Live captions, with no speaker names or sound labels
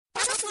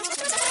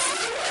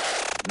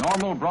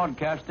Normal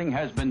broadcasting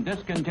has been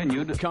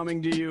discontinued.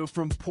 Coming to you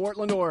from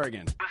Portland,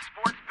 Oregon. The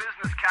sports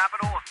business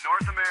capital of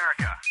North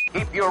America.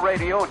 Keep your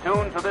radio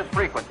tuned to this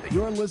frequency.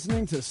 You're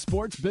listening to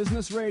Sports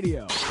Business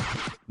Radio.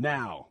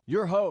 Now,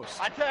 your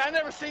host. I tell you, I've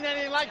never seen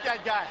anything like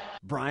that guy.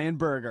 Brian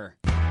Berger.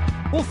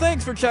 Well,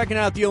 thanks for checking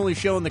out the only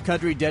show in the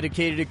country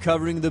dedicated to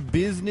covering the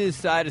business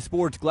side of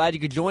sports. Glad you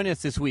could join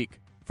us this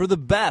week for the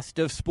best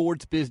of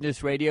Sports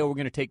Business Radio. We're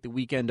going to take the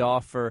weekend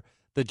off for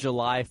the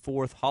July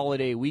 4th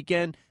holiday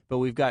weekend, but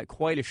we've got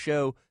quite a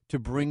show to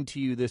bring to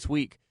you this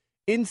week.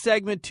 In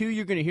segment 2,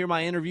 you're going to hear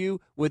my interview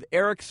with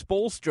Erik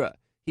Spoelstra.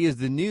 He is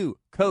the new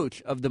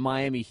coach of the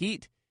Miami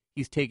Heat.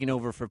 He's taken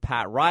over for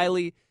Pat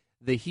Riley.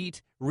 The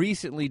Heat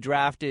recently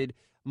drafted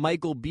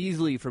Michael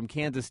Beasley from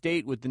Kansas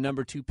State with the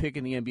number 2 pick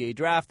in the NBA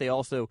draft. They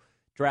also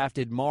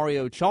drafted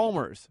Mario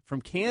Chalmers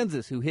from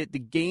Kansas, who hit the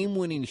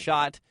game-winning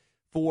shot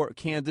for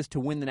Kansas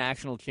to win the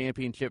national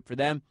championship for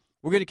them.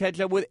 We're going to catch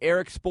up with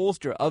Erik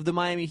Spoelstra of the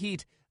Miami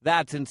Heat.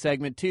 That's in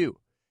segment 2.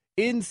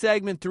 In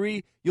segment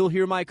 3, you'll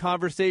hear my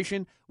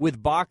conversation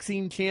with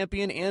boxing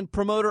champion and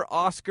promoter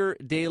Oscar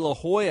De La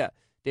Hoya.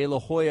 De La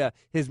Hoya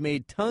has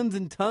made tons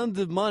and tons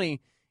of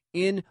money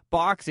in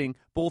boxing,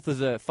 both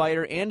as a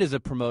fighter and as a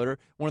promoter,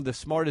 one of the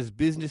smartest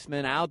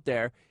businessmen out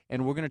there,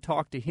 and we're going to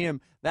talk to him.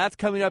 That's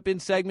coming up in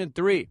segment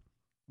 3.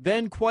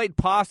 Then, quite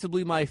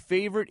possibly, my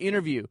favorite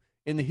interview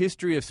in the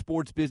history of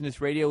Sports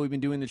Business Radio. We've been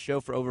doing this show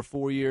for over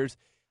 4 years.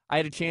 I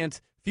had a chance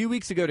a few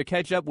weeks ago to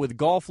catch up with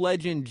golf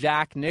legend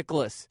Jack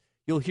Nicklaus.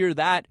 You'll hear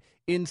that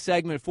in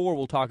segment 4.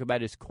 We'll talk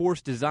about his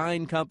course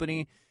design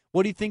company,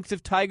 what he thinks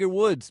of Tiger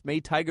Woods, may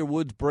Tiger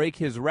Woods break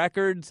his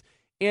records,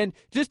 and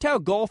just how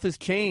golf has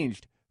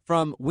changed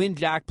from when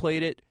Jack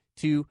played it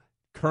to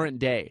current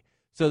day.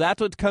 So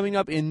that's what's coming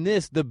up in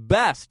this, the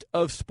best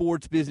of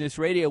Sports Business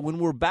Radio. When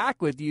we're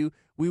back with you,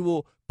 we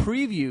will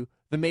preview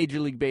the Major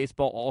League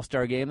Baseball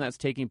All-Star Game that's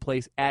taking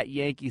place at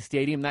Yankee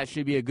Stadium. That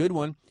should be a good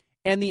one.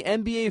 And the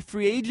NBA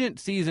free agent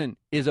season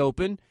is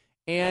open,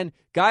 and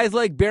guys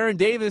like Baron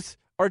Davis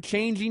are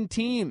changing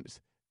teams.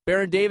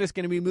 Baron Davis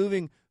going to be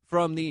moving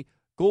from the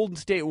Golden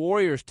State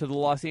Warriors to the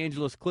Los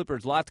Angeles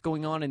Clippers. Lots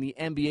going on in the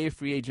NBA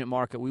free agent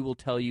market. We will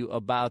tell you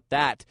about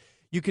that.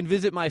 You can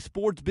visit my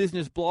sports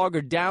business blog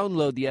or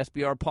download the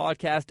SBR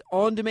podcast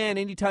on demand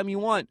anytime you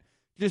want.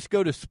 Just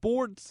go to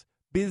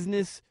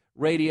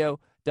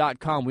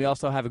sportsbusinessradio.com. We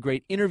also have a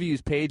great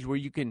interviews page where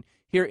you can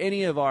hear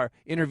any of our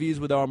interviews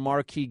with our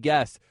marquee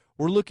guests.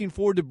 We're looking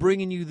forward to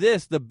bringing you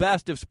this, the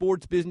best of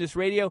Sports Business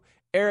Radio.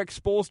 Erik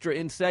Spoelstra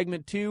in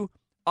segment 2,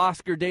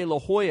 Oscar De La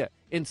Hoya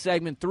in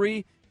segment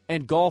 3,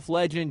 and golf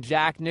legend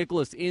Jack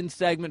Nicklaus in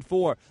segment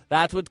 4.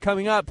 That's what's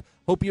coming up.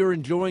 Hope you're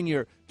enjoying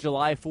your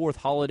July 4th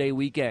holiday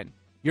weekend.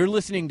 You're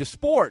listening to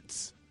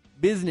Sports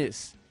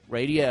Business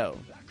Radio.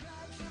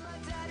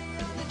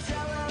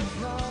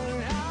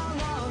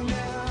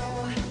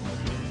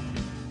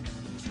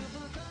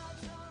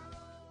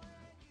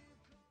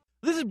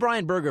 This is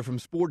Brian Berger from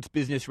Sports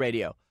Business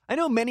Radio. I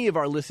know many of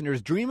our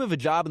listeners dream of a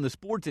job in the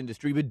sports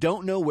industry but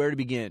don't know where to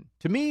begin.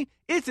 To me,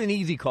 it's an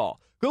easy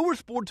call. Go where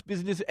sports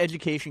business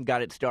education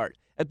got its start,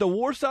 at the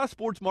Warsaw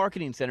Sports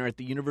Marketing Center at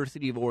the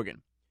University of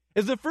Oregon.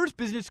 As the first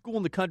business school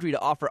in the country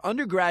to offer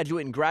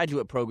undergraduate and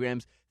graduate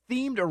programs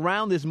themed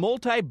around this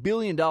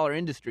multi-billion-dollar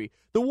industry,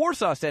 the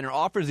Warsaw Center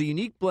offers a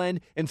unique blend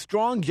and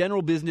strong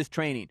general business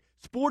training,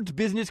 sports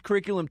business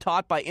curriculum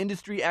taught by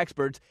industry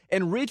experts,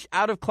 and rich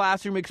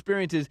out-of-classroom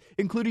experiences,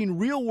 including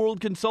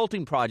real-world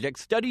consulting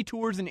projects, study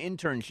tours, and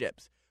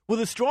internships. With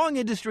a strong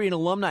industry and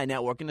alumni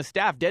network and a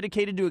staff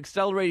dedicated to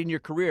accelerating your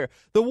career,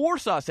 the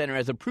Warsaw Center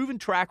has a proven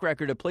track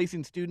record of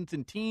placing students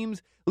in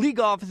teams, league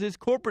offices,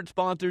 corporate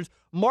sponsors,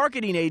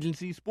 marketing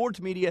agencies,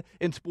 sports media,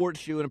 and sports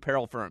shoe and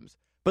apparel firms.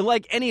 But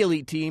like any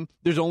elite team,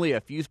 there's only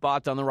a few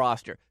spots on the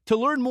roster. To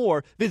learn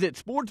more, visit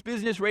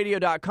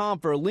sportsbusinessradio.com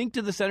for a link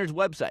to the center's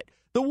website.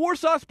 The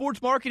Warsaw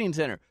Sports Marketing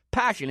Center,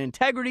 passion,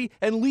 integrity,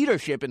 and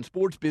leadership in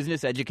sports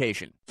business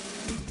education.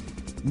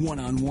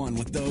 One-on-one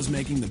with those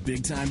making the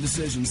big-time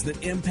decisions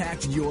that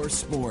impact your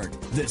sport.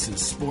 This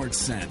is Sports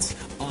Sense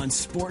on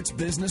Sports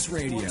Business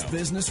Radio. Sports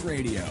Business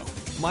Radio.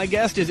 My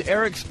guest is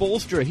Erik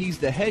Spoelstra. He's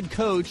the head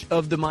coach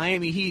of the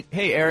Miami Heat.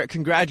 Hey, Erik,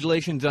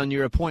 congratulations on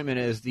your appointment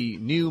as the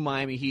new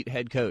Miami Heat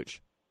head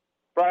coach.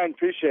 Brian,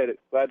 appreciate it.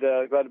 Glad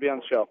to be on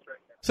the show.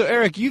 So,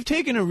 Erik, you've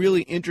taken a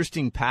really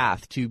interesting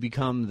path to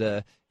become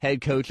the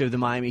head coach of the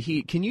Miami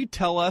Heat. Can you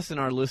tell us and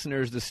our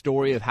listeners the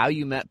story of how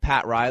you met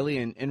Pat Riley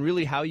and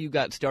really how you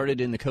got started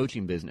in the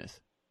coaching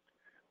business?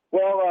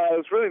 Well, it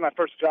was really my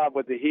first job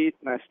with the Heat,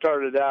 and I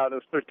started out, it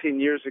was 13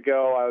 years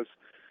ago. I was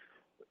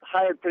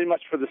hired pretty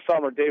much for the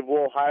summer. Dave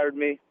Wohl hired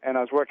me, and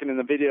I was working in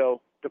the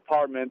video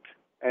department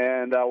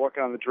and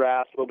working on the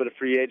draft, a little bit of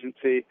free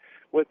agency,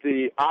 with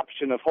the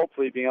option of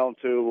hopefully being able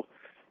to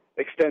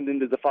extend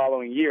into the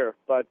following year.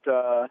 But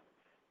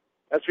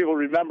as people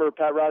remember,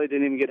 Pat Riley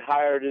didn't even get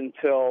hired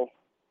until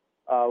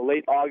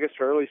late August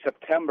or early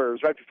September. It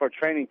was right before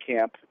training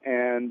camp,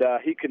 and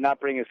he could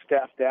not bring his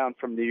staff down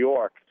from New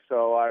York.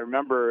 So I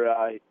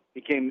remember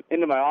he came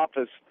into my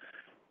office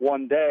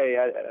one day.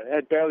 I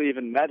had barely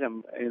even met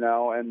him,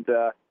 and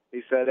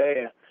He said,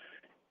 "Hey,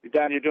 you're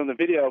down here doing the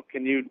video.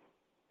 Can you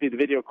be the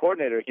video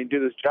coordinator? Can you do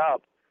this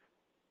job?"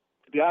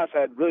 To be honest,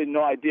 I had really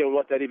no idea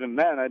what that even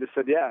meant. I just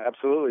said, "Yeah,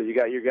 absolutely. You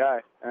got your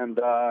guy." And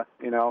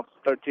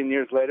 13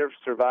 years later,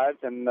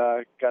 survived and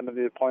gotten to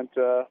the point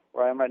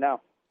where I am right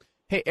now.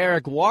 Hey,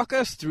 Eric, walk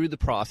us through the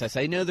process.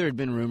 I know there had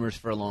been rumors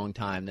for a long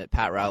time that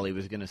Pat Riley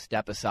was going to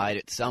step aside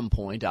at some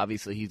point.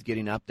 Obviously, he's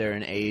getting up there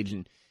in age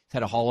and he's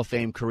had a Hall of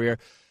Fame career.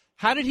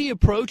 How did he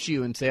approach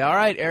you and say, "All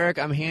right, Eric,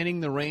 I'm handing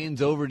the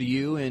reins over to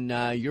you,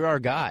 and you're our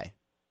guy"?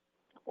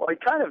 Well, he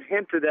kind of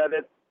hinted at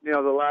it, the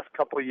last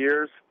couple of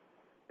years.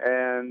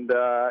 And,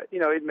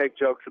 he'd make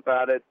jokes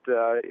about it,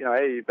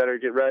 "Hey, you better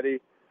get ready."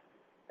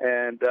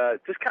 And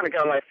just kind of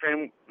got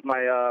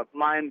my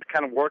mind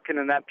kind of working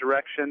in that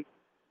direction.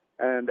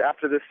 And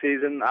after this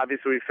season,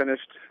 obviously we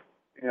finished,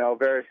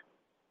 very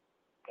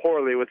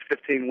poorly with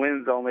 15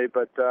 wins only,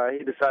 but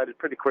he decided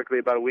pretty quickly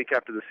about a week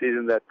after the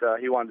season that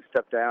he wanted to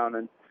step down.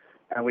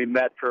 And we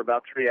met for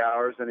about 3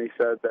 hours, and he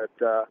said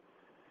that,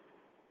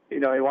 he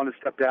wanted to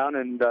step down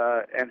and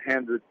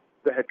hand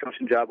the head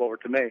coaching job over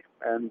to me,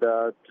 and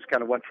just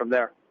kind of went from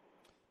there.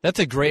 That's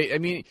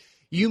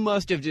you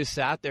must have just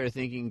sat there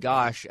thinking,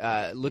 gosh,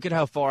 look at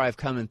how far I've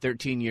come in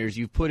 13 years.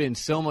 You've put in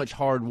so much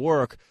hard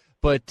work.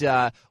 But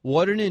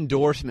what an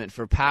endorsement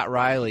for Pat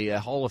Riley, a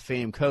Hall of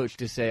Fame coach,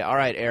 to say, "All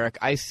right, Eric,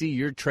 I see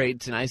your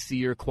traits and I see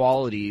your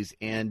qualities,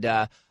 and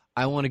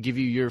I want to give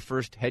you your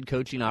first head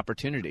coaching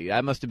opportunity."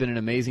 That must have been an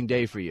amazing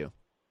day for you.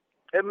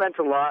 It meant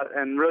a lot,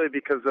 and really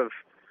because of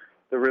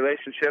the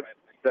relationship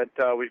that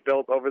we've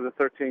built over the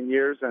 13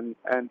 years, and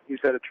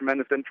he's had a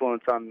tremendous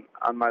influence on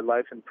my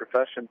life and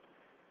profession.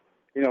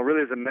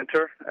 Really as a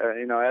mentor,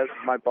 as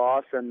my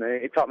boss, and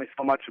he taught me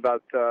so much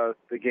about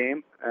the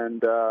game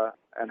and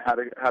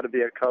how to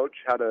be a coach,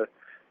 how to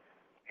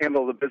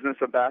handle the business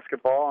of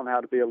basketball, and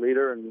how to be a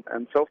leader,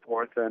 and so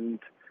forth. And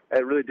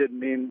it really did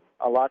mean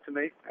a lot to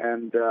me,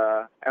 and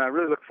I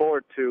really look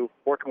forward to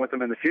working with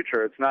him in the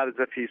future. It's not as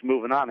if he's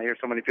moving on. I hear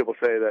so many people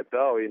say that,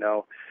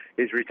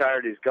 he's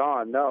retired, he's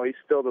gone. No, he's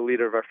still the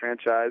leader of our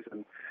franchise,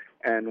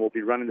 and will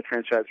be running the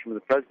franchise from the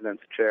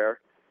president's chair.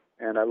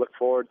 And I look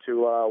forward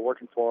to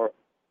working for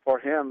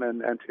him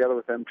and together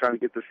with him, trying to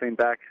get this thing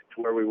back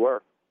to where we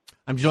were.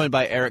 I'm joined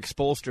by Erik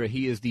Spoelstra.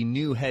 He is the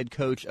new head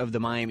coach of the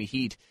Miami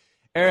Heat.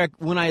 Eric,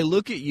 when I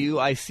look at you,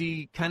 I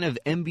see kind of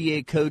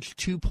NBA Coach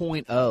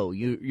 2.0.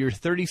 You're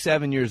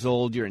 37 years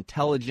old. You're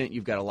intelligent.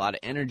 You've got a lot of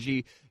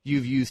energy.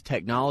 You've used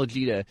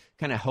technology to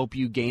kind of help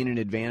you gain an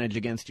advantage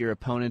against your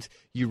opponents.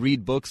 You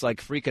read books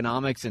like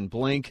Freakonomics and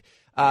Blink.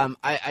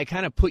 I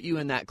kind of put you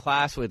in that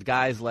class with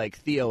guys like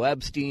Theo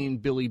Epstein,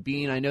 Billy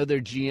Beane. I know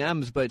they're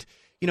GMs, but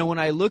when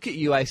I look at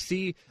you, I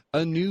see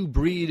a new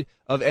breed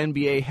of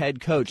NBA head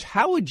coach.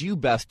 How would you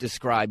best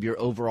describe your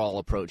overall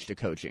approach to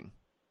coaching?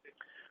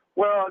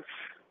 Well,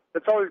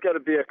 it's always got to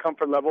be a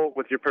comfort level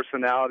with your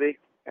personality,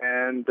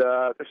 and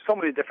there's so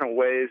many different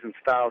ways and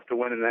styles to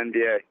win in the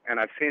NBA, and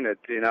I've seen it,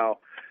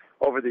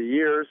 over the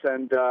years,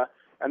 and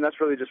that's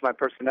really just my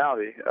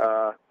personality.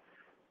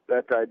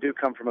 That I do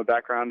come from a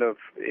background of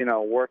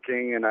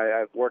working, and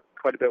I've worked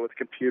quite a bit with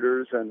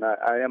computers, and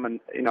I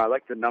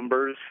like the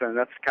numbers, and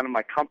that's kind of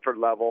my comfort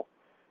level,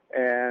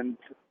 and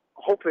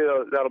hopefully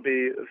that'll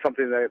be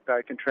something that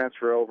I can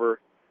transfer over,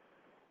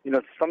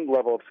 to some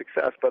level of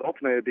success. But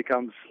ultimately,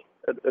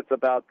 it's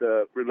about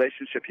the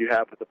relationship you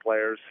have with the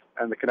players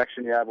and the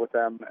connection you have with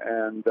them,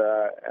 and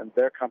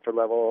their comfort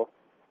level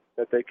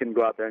that they can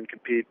go out there and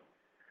compete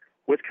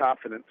with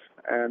confidence.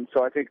 And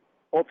so I think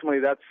ultimately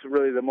that's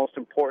really the most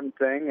important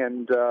thing.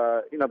 And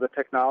the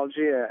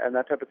technology and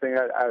that type of thing,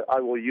 I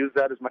will use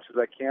that as much as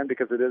I can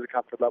because it is a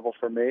comfort level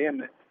for me,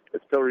 and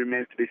it still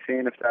remains to be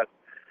seen if that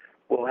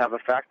will have a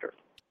factor.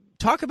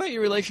 Talk about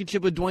your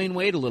relationship with Dwayne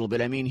Wade a little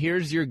bit. I mean,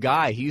 here's your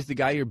guy. He's the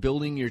guy you're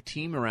building your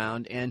team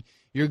around, and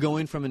you're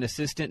going from an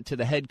assistant to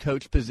the head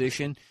coach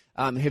position.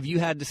 Have you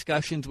had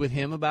discussions with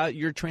him about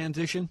your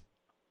transition?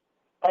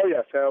 Oh,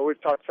 yes. We've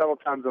talked several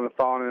times on the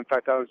phone. And in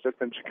fact, I was just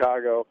in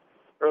Chicago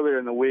earlier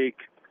in the week,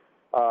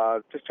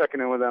 just checking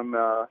in with him.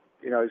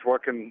 He's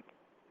working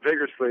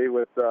vigorously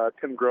with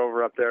Tim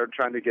Grover up there,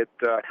 trying to get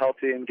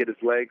healthy and get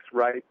his legs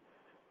right,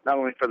 not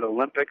only for the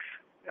Olympics,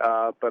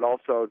 but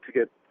also to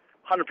get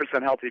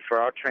 100% healthy for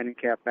our training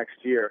camp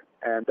next year.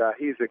 And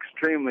he's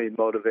extremely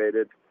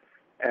motivated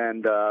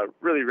and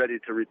really ready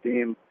to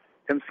redeem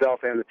himself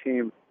and the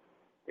team,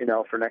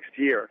 for next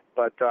year.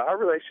 But our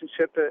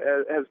relationship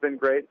has been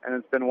great, and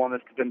it's been one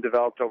that's been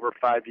developed over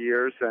 5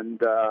 years.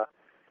 And,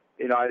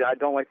 I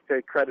don't like to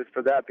take credit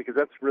for that because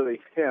that's really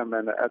him,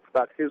 and that's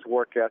about his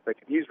work ethic.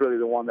 He's really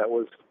the one that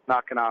was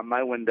knocking on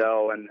my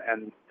window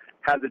and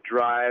had the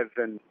drive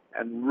and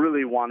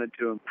really wanted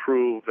to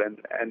improve,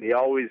 and he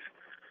always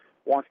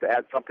wants to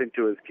add something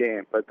to his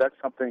game. But that's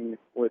something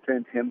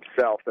within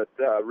himself that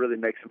really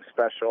makes him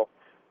special.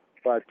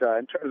 But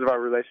in terms of our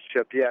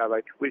relationship,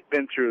 we've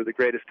been through the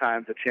greatest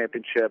times, the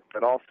championship,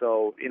 but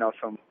also,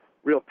 some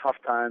real tough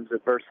times,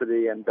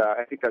 adversity, and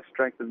I think that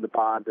strengthened the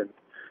bond, and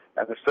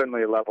there's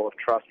certainly a level of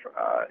trust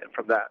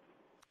from that.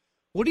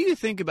 What do you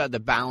think about the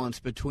balance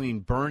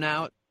between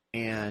burnout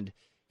and,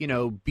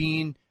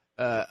 being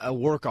a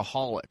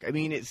workaholic. I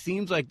mean, it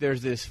seems like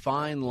there's this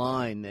fine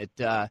line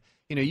that,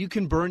 you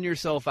can burn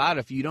yourself out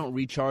if you don't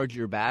recharge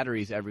your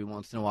batteries every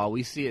once in a while.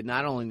 We see it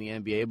not only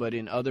in the NBA, but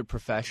in other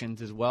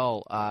professions as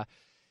well.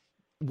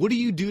 What do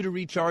you do to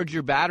recharge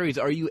your batteries?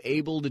 Are you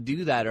able to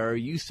do that? Or are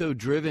you so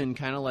driven,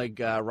 kind of like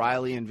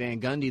Riley and Van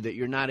Gundy, that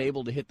you're not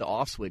able to hit the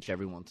off switch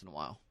every once in a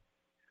while?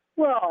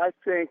 Well, I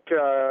think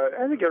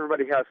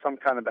everybody has some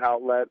kind of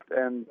outlet,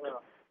 and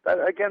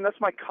again,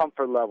 that's my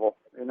comfort level.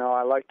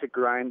 I like to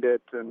grind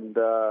it, and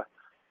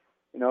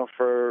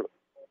for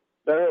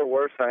better or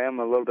worse, I am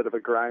a little bit of a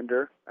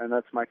grinder, and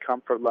that's my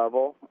comfort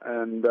level.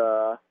 And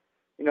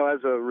as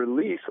a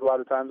release, a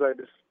lot of times I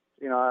just,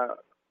 to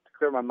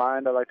clear my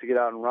mind, I like to get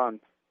out and run.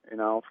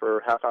 For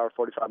a half hour,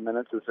 45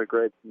 minutes is a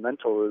great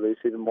mental release,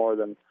 even more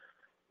than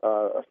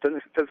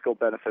physical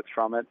benefits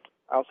from it.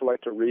 I also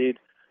like to read.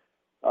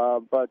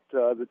 But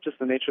just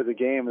the nature of the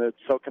game, it's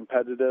so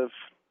competitive.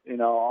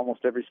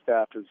 Almost every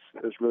staff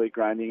is really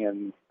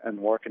grinding and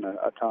working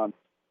a ton.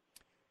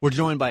 We're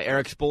joined by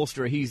Erik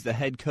Spoelstra. He's the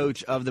head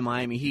coach of the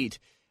Miami Heat.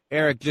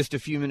 Erik, just a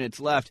few minutes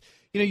left.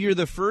 You're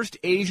the first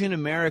Asian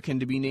American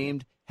to be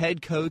named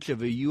head coach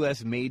of a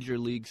U.S. Major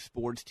League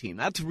sports team.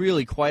 That's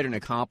really quite an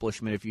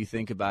accomplishment if you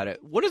think about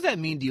it. What does that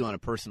mean to you on a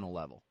personal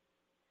level?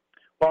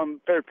 Well, I'm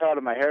very proud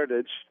of my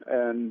heritage,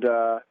 and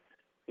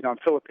I'm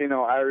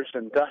Filipino, Irish,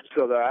 and Dutch,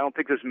 so I don't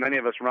think there's many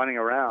of us running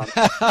around.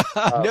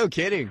 No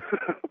kidding.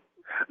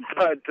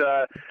 But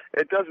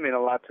it does mean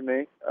a lot to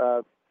me,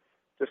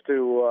 just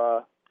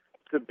to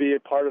be a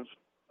part of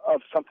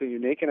something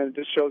unique, and it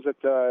just shows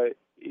that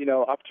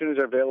opportunities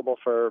are available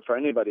for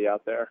anybody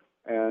out there.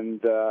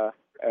 And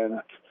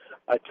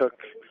I took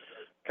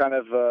kind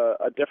of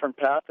a different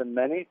path than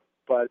many,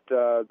 but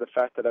the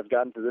fact that I've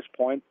gotten to this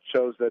point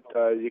shows that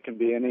you can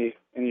be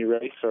any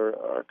race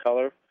or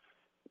color,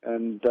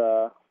 and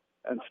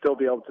still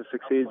be able to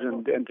succeed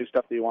and do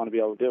stuff that you want to be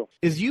able to do.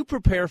 As you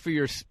prepare for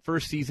your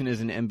first season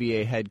as an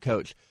NBA head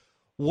coach,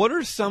 what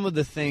are some of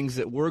the things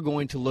that we're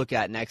going to look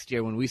at next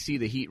year when we see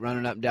the Heat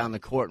running up and down the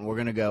court and we're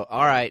going to go,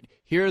 all right,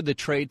 here are the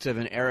traits of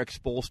an Erik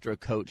Spoelstra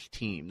coach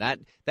team? That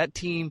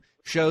team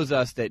shows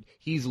us that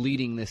he's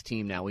leading this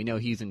team now. We know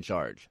he's in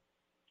charge.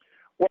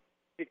 Well,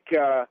 I think,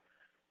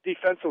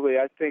 defensively,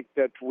 I think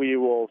that we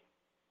will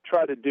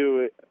try to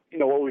do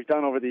what we've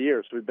done over the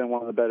years. We've been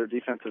one of the better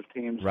defensive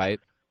teams. Right.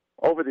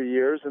 Over the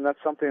years, and that's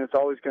something that's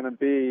always going to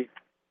be,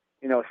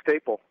 a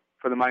staple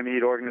for the Miami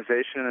Heat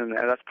organization, and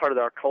that's part of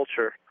our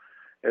culture,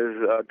 is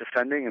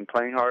defending and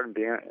playing hard and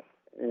being,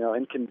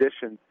 in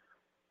condition.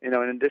 In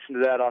addition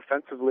to that,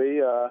 offensively,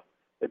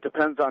 it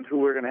depends on who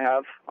we're going to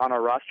have on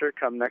our roster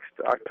come next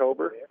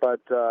October.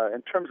 But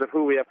in terms of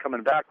who we have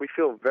coming back, we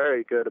feel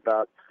very good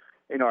about,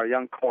 our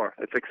young core.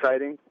 It's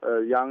exciting,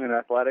 young and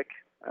athletic,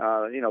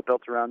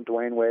 built around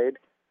Dwayne Wade.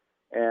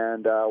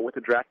 And with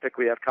the draft pick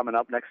we have coming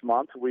up next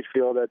month, we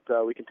feel that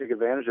we can take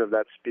advantage of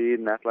that speed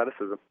and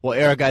athleticism. Well,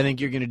 Erik, I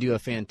think you're going to do a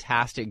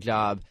fantastic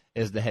job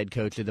as the head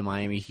coach of the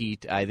Miami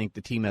Heat. I think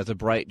the team has a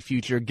bright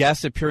future.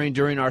 Guests appearing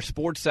during our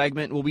sports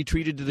segment will be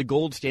treated to the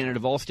gold standard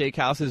of all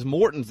steakhouses,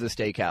 Morton's the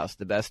Steakhouse,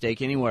 the best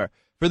steak anywhere.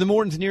 For the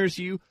Mortons nearest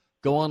you,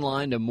 go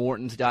online to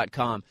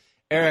Mortons.com.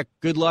 Erik,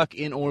 good luck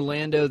in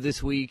Orlando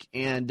this week,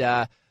 and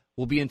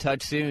we'll be in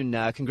touch soon.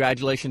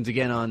 Congratulations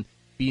again on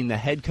being the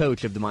head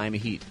coach of the Miami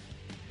Heat.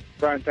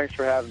 Brian, thanks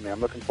for having me. I'm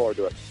looking forward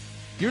to it.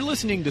 You're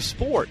listening to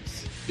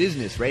Sports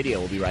Business Radio.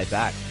 We'll be right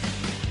back.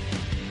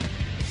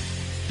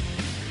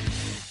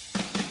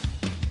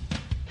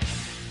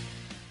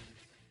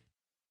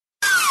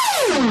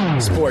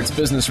 Sports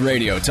Business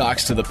Radio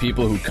talks to the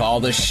people who call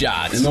the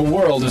shots in the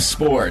world of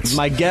sports.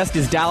 My guest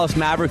is Dallas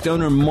Mavericks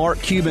owner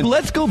Mark Cuban.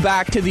 Let's go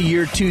back to the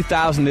year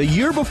 2000. The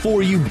year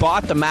before you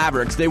bought the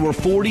Mavericks, they were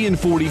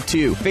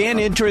 40-42. Fan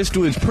interest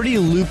was pretty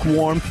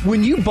lukewarm.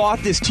 When you bought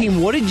this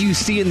team, what did you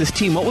see in this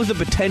team? What was the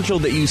potential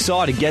that you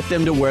saw to get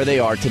them to where they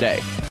are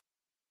today?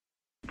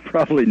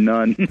 Probably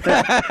none.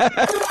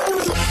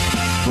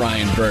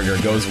 Brian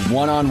Berger goes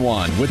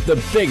one-on-one with the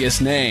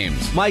biggest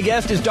names. My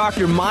guest is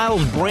Dr.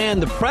 Miles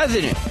Brand, the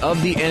president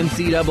of the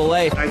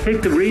NCAA. I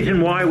think the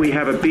reason why we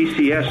have a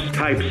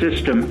BCS-type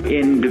system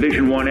in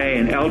Division 1A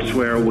and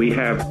elsewhere we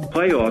have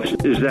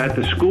playoffs is that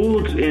the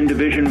schools in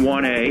Division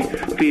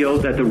 1A feel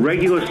that the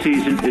regular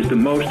season is the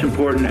most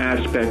important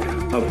aspect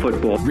of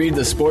football. Read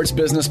the Sports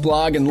Business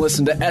blog and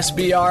listen to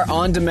SBR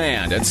On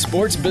Demand at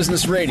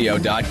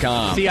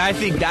sportsbusinessradio.com. See, I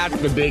think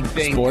that's the big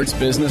thing. Sports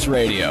Business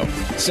Radio,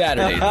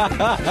 Saturdays.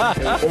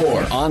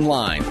 Or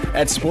online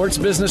at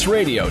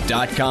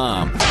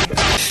sportsbusinessradio.com.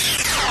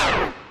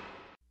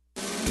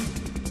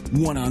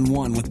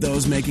 One-on-one with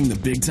those making the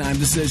big-time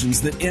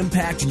decisions that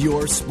impact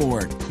your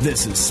sport.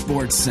 This is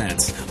Sports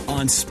Sense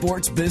on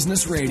Sports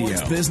Business Radio.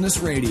 Sports Business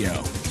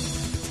Radio.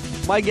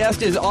 My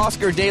guest is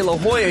Oscar De La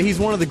Hoya. He's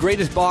one of the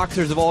greatest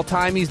boxers of all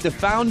time. He's the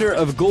founder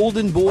of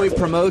Golden Boy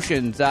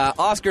Promotions.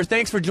 Oscar,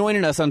 thanks for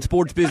joining us on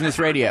Sports Business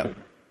Radio.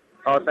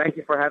 Oh, thank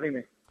you for having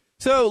me.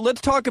 So let's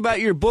talk about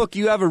your book.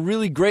 You have a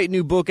really great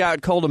new book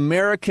out called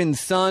American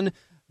Son.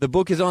 The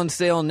book is on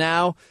sale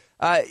now.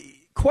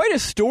 quite a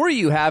story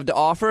you have to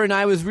offer, and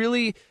I was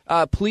really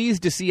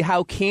pleased to see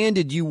how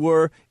candid you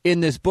were in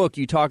this book.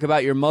 You talk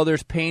about your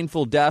mother's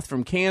painful death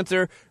from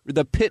cancer,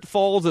 the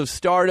pitfalls of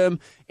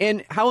stardom,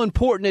 and how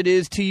important it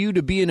is to you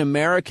to be an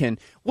American.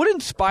 What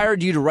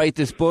inspired you to write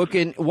this book,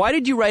 and why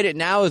did you write it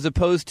now as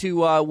opposed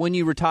to when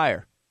you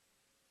retire?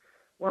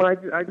 Well, I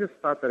just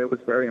thought that it was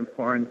very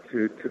important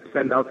to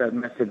send out that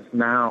message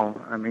now.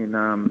 I mean,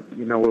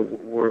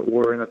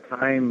 we're in a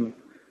time,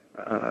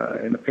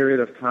 in a period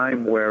of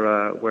time where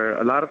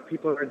a lot of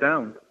people are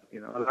down.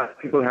 A lot of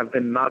people have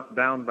been knocked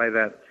down by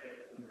that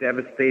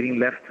devastating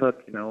left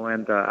hook.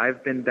 And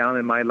I've been down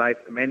in my life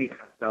many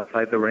times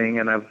outside the ring,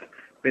 and I've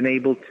been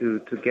able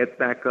to get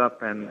back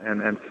up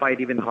and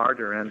fight even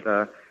harder. And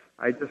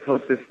I just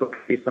hope this will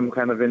be some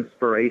kind of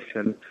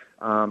inspiration,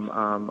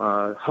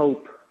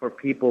 hope for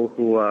people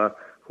who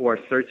are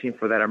searching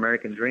for that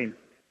American dream.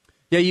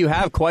 Yeah, you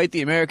have quite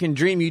the American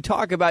dream. You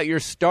talk about your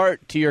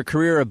start to your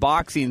career of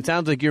boxing.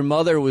 Sounds like your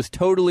mother was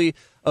totally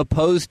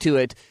opposed to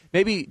it.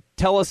 Maybe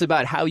tell us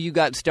about how you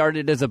got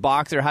started as a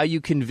boxer, how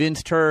you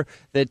convinced her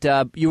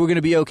that you were going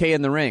to be okay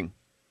in the ring.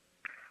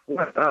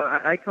 Well,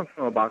 I come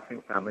from a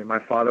boxing family. My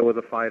father was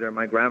a fighter.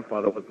 My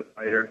grandfather was a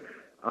fighter.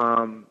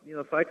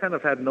 So I kind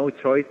of had no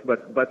choice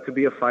but to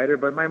be a fighter.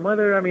 But my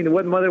mother,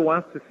 what mother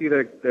wants to see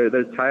their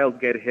child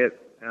get hit?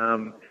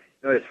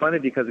 It's funny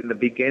because in the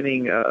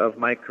beginning of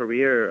my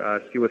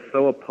career, she was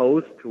so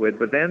opposed to it.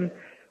 But then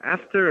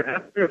after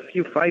a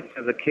few fights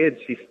as a kid,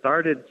 she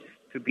started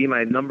to be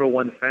my number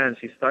one fan.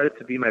 She started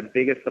to be my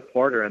biggest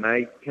supporter. And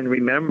I can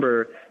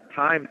remember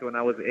times when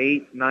I was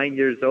 8, 9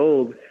 years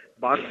old,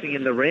 boxing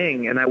in the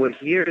ring, and I would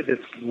hear this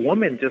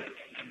woman just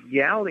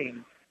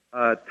yelling,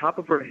 top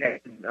of her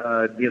head,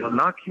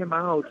 knock him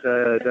out,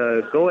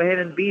 go ahead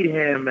and beat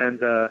him,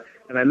 and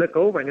I look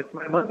over and it's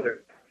my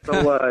mother.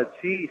 So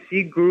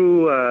she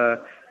grew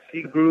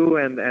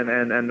and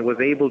was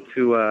able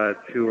to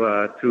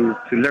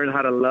learn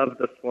how to love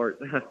the sport.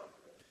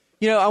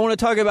 I want to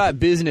talk about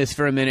business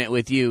for a minute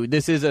with you.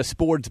 This is a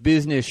sports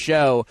business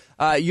show.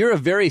 You're a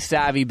very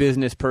savvy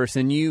business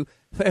person. You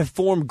have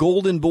formed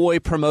Golden Boy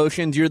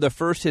Promotions. You're the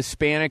first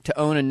Hispanic to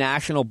own a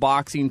national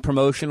boxing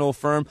promotional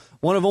firm,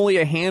 one of only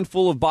a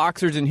handful of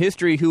boxers in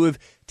history who have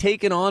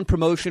taken on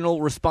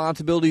promotional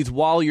responsibilities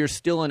while you're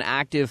still an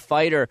active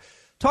fighter.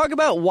 Talk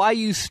about why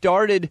you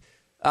started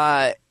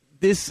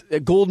this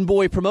Golden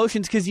Boy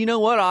Promotions, because you know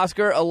what,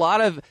 Oscar? A lot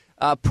of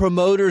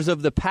promoters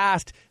of the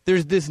past,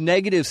 there's this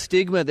negative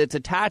stigma that's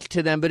attached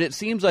to them, but it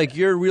seems like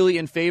you're really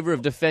in favor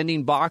of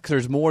defending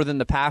boxers more than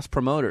the past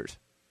promoters.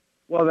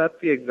 Well, that's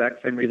the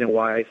exact same reason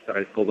why I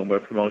started Golden Boy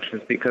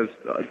Promotions, because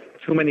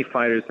too many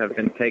fighters have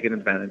been taken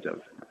advantage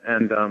of.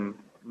 And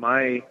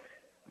my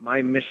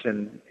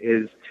mission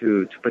is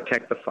to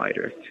protect the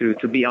fighter,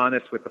 to be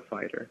honest with the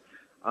fighter,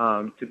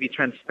 to be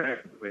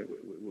transparent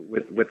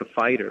with the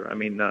fighter.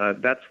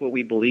 That's what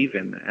we believe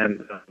in.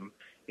 And,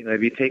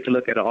 if you take a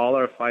look at all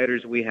our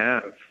fighters we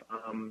have,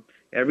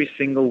 every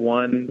single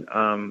one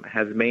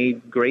has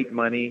made great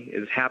money,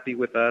 is happy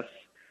with us.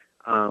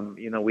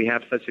 We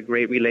have such a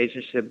great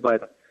relationship,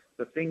 but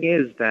the thing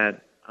is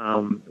that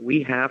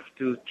we have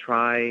to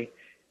try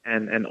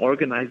and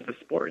organize the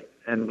sport,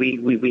 and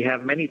we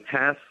have many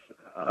tasks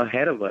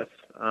ahead of us.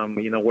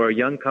 We're a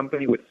young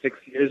company with 6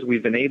 years.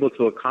 We've been able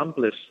to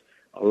accomplish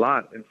a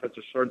lot in such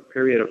a short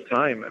period of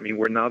time.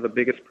 We're now the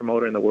biggest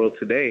promoter in the world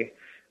today,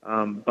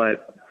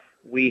 but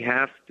we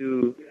have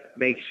to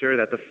make sure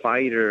that the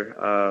fighter,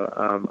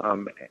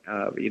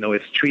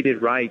 is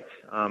treated right.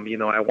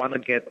 I want to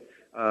get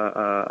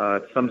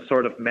some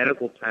sort of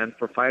medical plan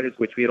for fighters,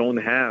 which we don't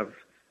have.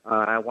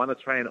 I want to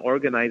try and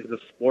organize the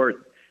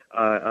sport,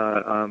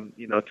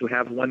 to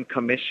have one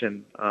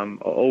commission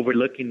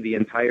overlooking the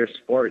entire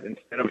sport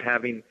instead of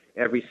having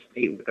every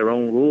state with their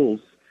own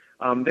rules.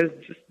 There's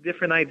just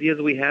different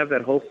ideas we have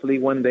that hopefully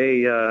one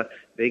day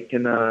we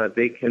can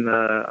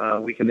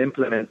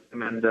implement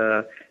them,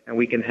 and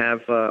we can have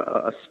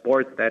a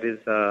sport that is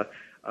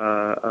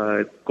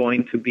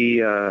going to be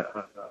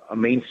a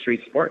Main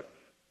Street sport.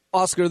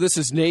 Oscar, this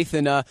is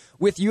Nathan.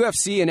 With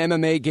UFC and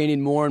MMA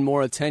gaining more and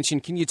more attention,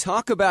 can you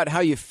talk about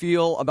how you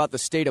feel about the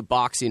state of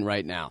boxing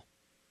right now?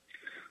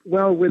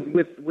 Well, with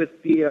the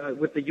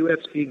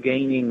UFC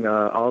gaining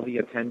all the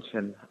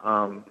attention,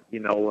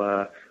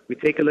 we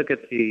take a look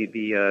at the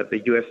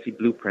UFC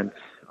blueprints.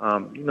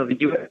 The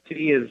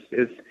UFC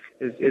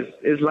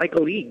is like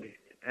a league,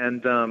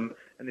 and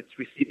it's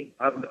receiving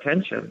a lot of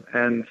attention.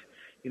 And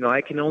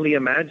I can only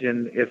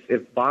imagine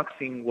if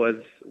boxing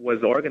was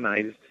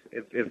organized,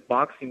 if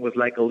boxing was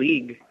like a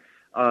league,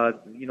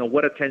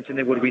 what attention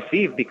it would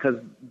receive, because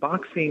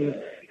boxing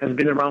has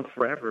been around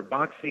forever.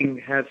 Boxing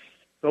has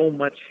so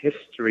much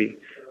history,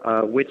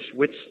 which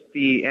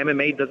the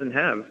MMA doesn't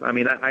have.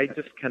 I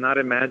just cannot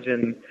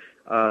imagine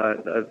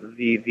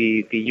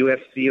the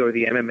UFC or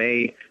the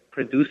MMA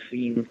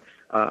producing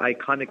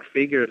iconic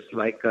figures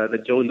like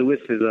the Joe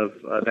Lewises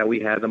that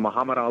we had, the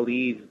Muhammad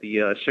Ali's,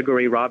 the Sugar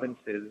Ray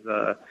Robinsons,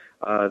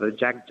 the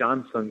Jack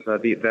Johnsons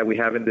that we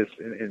have in this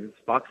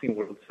boxing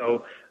world.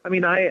 So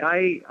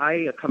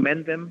I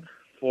commend them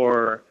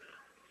for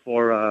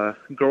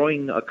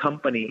growing a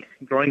company,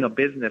 growing a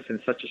business in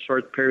such a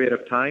short period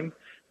of time.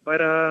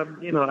 But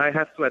I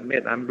have to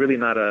admit, I'm really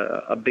not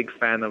a big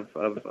fan of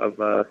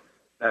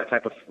that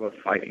type of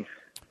fighting.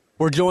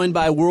 We're joined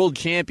by world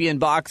champion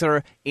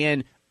boxer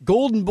and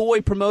Golden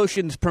Boy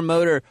Promotions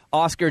promoter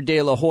Oscar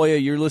De La Hoya.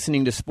 You're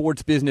listening to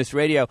Sports Business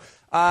Radio.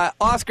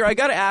 Oscar, I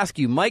got to ask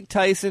you, Mike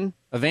Tyson,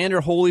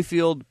 Evander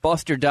Holyfield,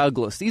 Buster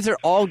Douglas, these are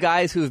all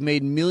guys who have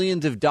made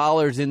millions of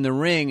dollars in the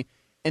ring,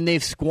 and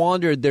they've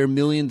squandered their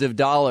millions of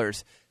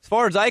dollars. As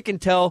far as I can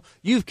tell,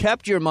 you've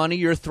kept your money,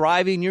 you're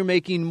thriving, you're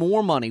making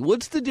more money.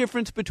 What's the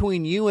difference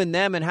between you and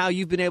them and how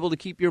you've been able to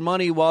keep your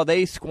money while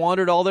they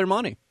squandered all their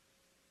money?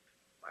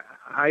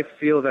 I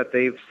feel that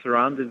they've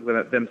surrounded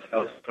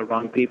themselves with the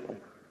wrong people.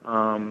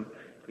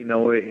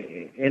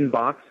 In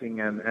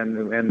boxing and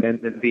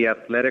in the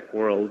athletic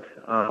world,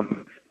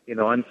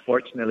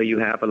 unfortunately you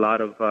have a lot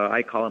of,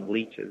 I call them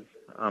leeches.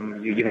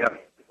 You have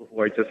people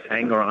who are just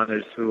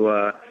hanger-oners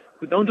who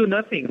don't do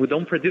nothing, who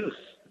don't produce,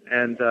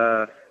 and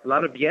a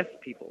lot of yes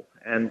people.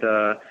 And,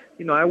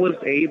 I was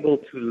able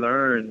to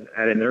learn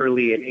at an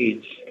early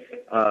age,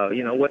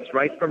 what's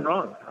right from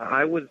wrong.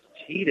 I was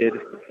cheated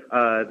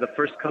the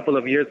first couple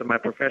of years of my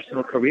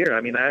professional career.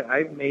 I mean,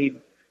 I made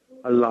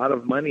a lot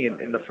of money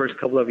in the first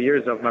couple of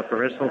years of my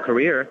professional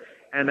career,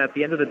 and at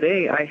the end of the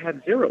day, I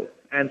had zero.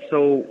 And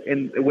so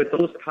with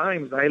those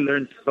times, I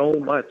learned so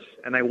much,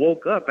 and I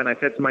woke up and I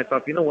said to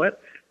myself, you know what?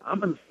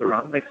 I'm going to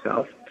surround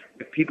myself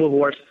with people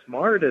who are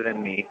smarter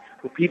than me,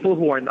 with people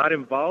who are not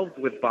involved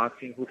with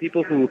boxing, with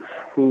people who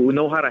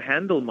know how to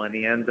handle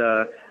money. And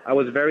I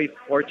was very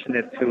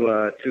fortunate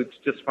to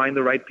just find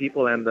the right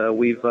people, and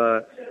we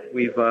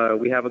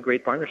have a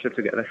great partnership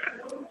together.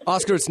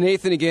 Oscar, it's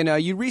Nathan again.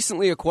 You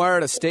recently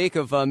acquired a stake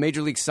of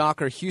Major League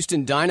Soccer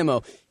Houston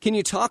Dynamo. Can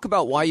you talk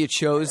about why you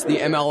chose the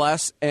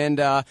MLS and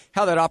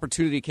how that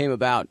opportunity came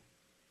about?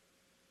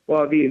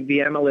 Well, the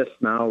MLS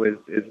now is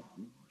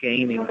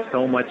gaining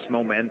so much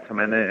momentum,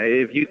 and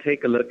if you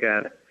take a look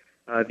at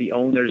the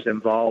owners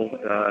involved,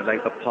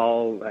 like the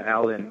Paul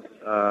Allens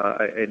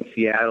in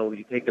Seattle,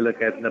 you take a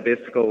look at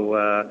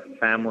Nabisco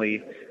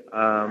family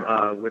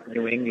with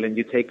New England,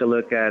 you take a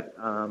look at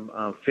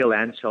Phil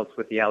Anschutz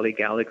with the LA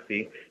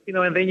Galaxy,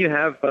 and then you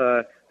have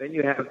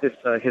this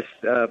his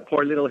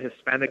poor little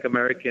Hispanic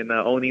American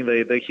owning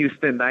the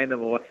Houston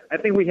Dynamo. I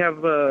think we have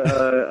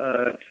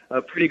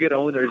pretty good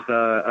owners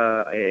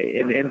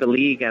in the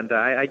league, and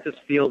I just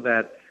feel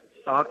that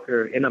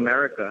soccer in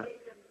America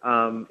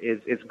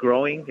is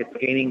growing. It's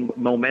gaining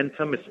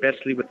momentum,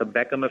 especially with the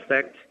Beckham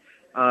effect.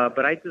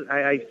 But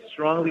I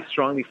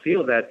strongly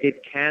feel that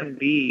it can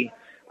be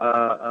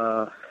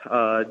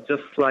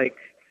just like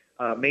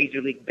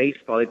Major League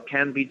Baseball. It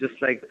can be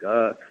just like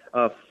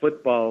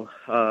football.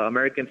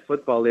 American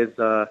football is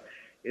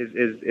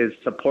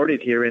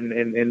supported here in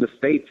the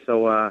States.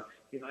 So I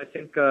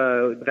think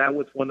that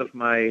was one of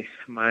my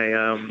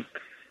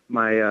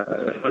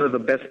one of the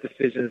best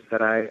decisions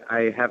that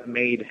I have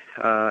made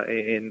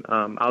in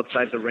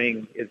outside the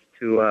ring is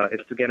to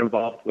get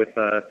involved with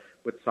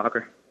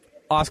soccer.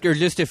 Oscar,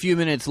 just a few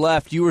minutes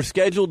left. You were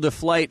scheduled to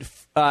fight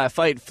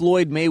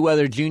Floyd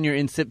Mayweather Jr.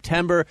 in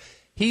September.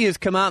 He has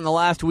come out in the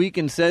last week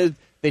and said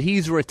that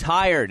he's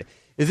retired.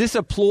 Is this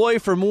a ploy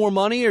for more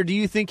money, or do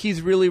you think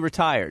he's really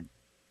retired?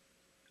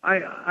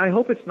 I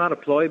hope it's not a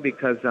ploy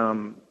because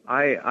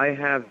I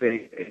have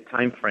a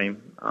time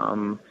frame.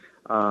 And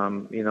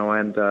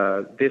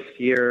this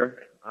year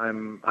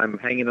I'm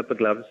hanging up the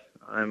gloves.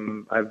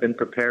 I've been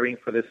preparing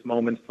for this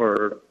moment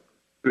for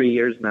 3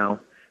 years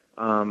now.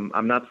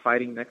 I'm not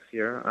fighting next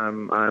year.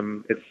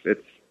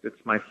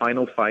 It's my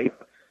final fight,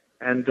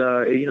 and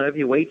if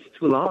he waits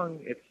too long,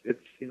 it's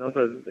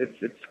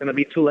going to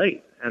be too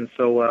late. And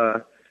so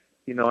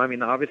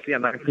obviously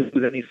I'm not going to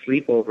lose any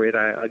sleep over it.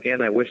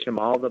 I wish him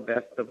all the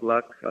best of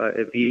luck.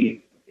 If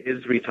he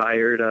is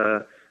retired,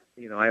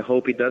 I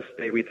hope he does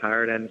stay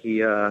retired, and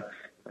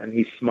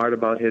he's smart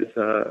about his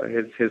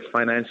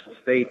financial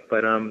state.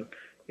 But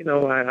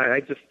I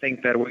just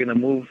think that we're going to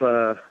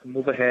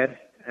move ahead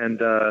and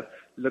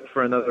look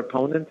for another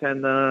opponent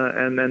and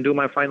then do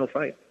my final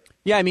fight.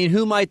 Yeah, I mean,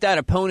 who might that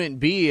opponent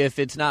be if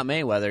it's not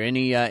Mayweather?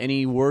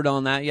 Any word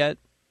on that yet?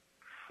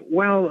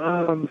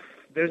 Well,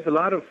 there's a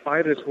lot of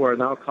fighters who are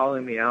now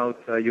calling me out.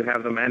 You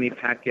have the Manny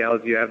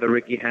Pacquiao's, you have the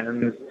Ricky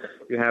Hatton's,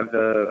 you have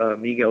the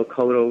Miguel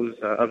Cotto's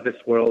of this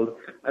world.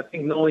 I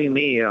think knowing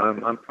me,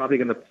 I'm probably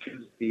going to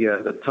choose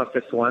the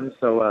toughest one.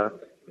 So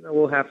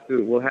we'll have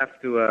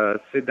to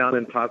sit down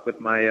and talk with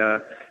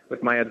my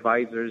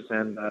advisors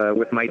and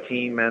with my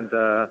team and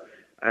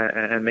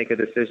make a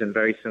decision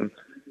very soon.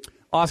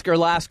 Oscar,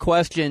 last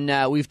question.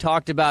 We've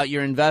talked about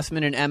your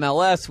investment in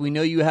MLS. We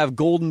know you have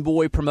Golden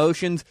Boy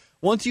Promotions.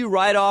 Once you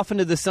ride off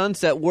into the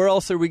sunset, where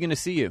else are we going to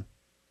see you?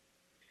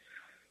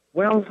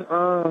 Well,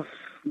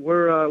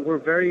 we're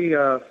very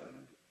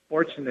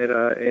fortunate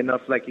enough,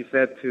 like you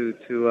said,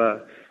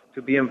 to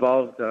be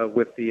involved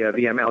with the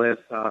MLS.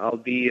 I'll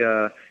be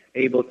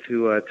able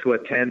to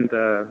attend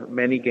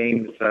many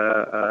games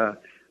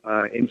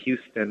in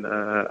Houston,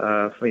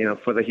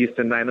 for the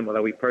Houston Dynamo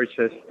that we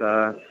purchased.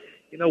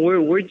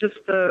 we're just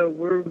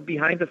we're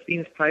behind the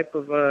scenes type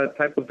of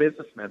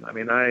businessmen. I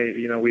mean,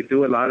 we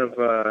do a lot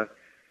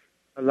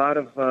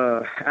of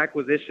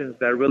acquisitions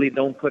that really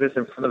don't put us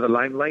in front of the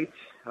limelight.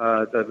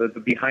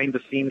 The behind the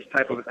scenes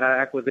type of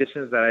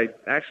acquisitions that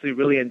I actually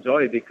really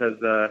enjoy because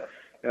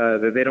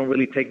they don't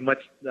really take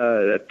much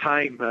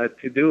time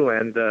to do,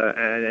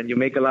 and you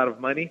make a lot of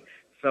money.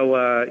 So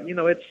I'm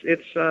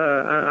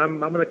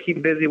going to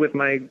keep busy with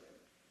my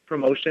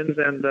promotions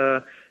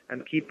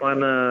and keep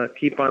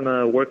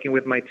on working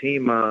with my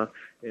team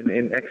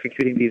in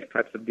executing these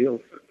types of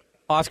deals.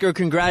 Oscar,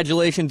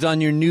 congratulations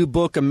on your new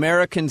book,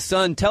 American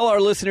Son. Tell our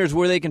listeners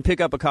where they can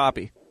pick up a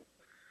copy.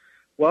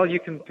 Well, you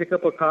can pick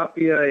up a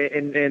copy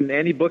in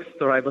any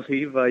bookstore, I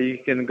believe. You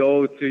can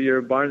go to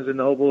your Barnes &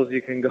 Nobles.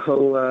 You can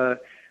go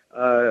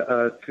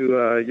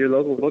to your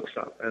local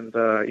bookshop and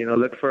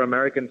look for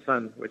American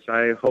Son, which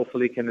I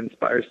hopefully can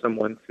inspire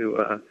someone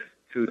to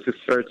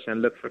search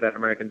and look for that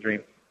American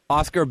dream.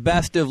 Oscar,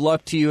 best of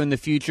luck to you in the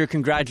future.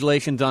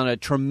 Congratulations on a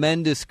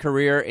tremendous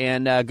career,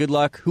 and good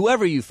luck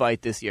whoever you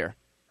fight this year.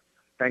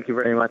 Thank you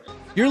very much.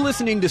 You're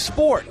listening to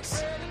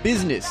Sports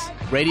Business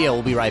Radio.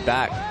 We'll be right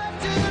back.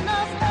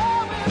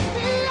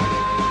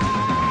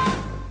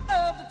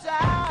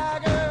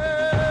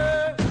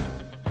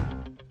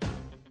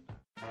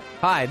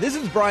 Hi, this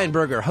is Brian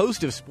Berger,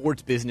 host of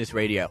Sports Business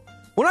Radio.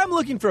 When I'm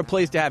looking for a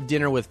place to have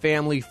dinner with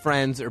family,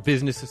 friends, or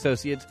business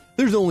associates,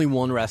 there's only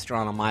one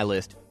restaurant on my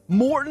list.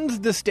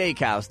 Morton's The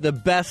Steakhouse, the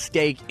best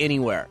steak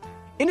anywhere.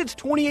 In its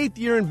 28th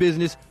year in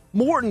business,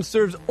 Morton's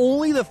serves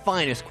only the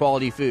finest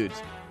quality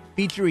foods,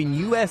 featuring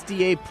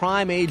USDA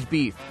prime-aged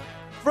beef,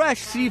 fresh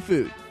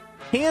seafood,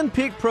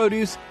 hand-picked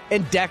produce,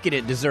 and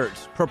decadent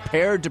desserts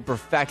prepared to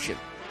perfection.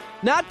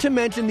 Not to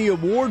mention the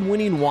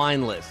award-winning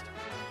wine list.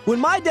 When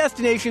my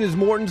destination is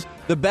Morton's,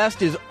 the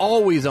best is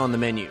always on the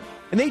menu.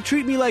 And they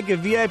treat me like a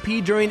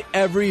VIP during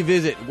every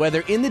visit,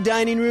 whether in the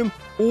dining room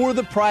or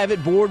the private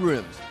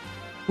boardrooms.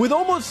 With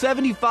almost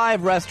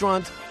 75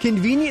 restaurants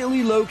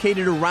conveniently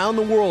located around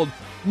the world,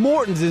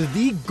 Morton's is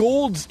the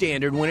gold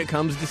standard when it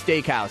comes to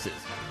steakhouses.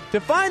 To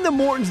find the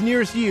Morton's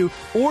nearest you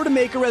or to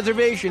make a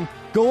reservation,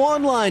 go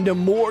online to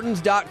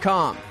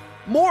Mortons.com.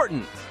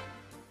 Morton's,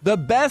 the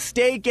best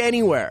steak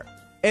anywhere,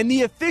 and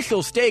the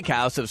official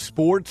steakhouse of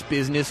Sports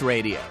Business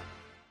Radio.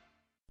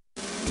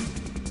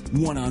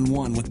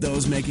 One-on-one with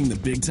those making the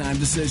big-time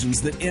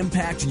decisions that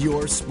impact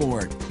your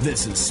sport.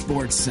 This is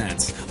Sports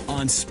Sense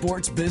on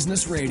Sports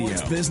Business Radio.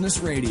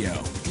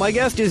 My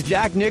guest is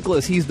Jack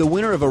Nicklaus. He's the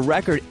winner of a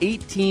record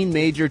 18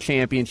 major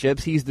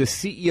championships. He's the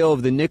CEO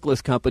of the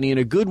Nicklaus Company and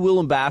a goodwill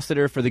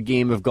ambassador for the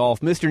game of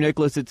golf. Mr.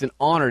 Nicklaus, it's an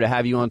honor to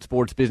have you on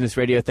Sports Business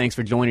Radio. Thanks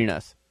for joining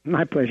us.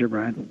 My pleasure,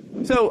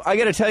 Brian. So I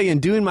got to tell you,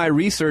 in doing my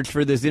research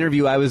for this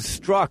interview, I was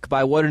struck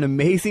by what an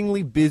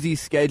amazingly busy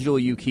schedule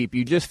you keep.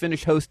 You just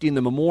finished hosting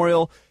the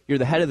Memorial. You're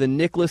the head of the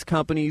Nicklaus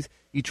Companies.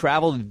 You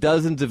travel to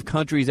dozens of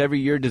countries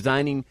every year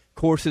designing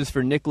courses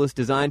for Nicklaus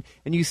Design,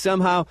 and you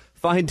somehow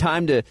find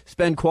time to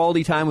spend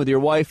quality time with your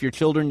wife, your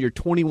children, your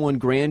 21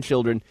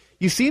 grandchildren.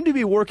 You seem to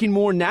be working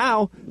more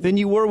now than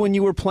you were when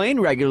you were playing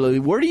regularly.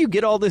 Where do you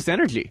get all this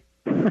energy?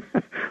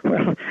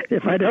 Well,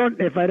 if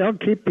I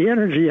don't keep the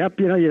energy up,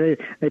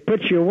 they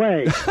put you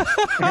away,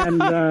 and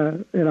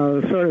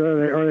sort of,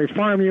 or they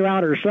farm you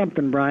out or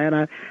something, Brian.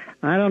 I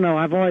don't know.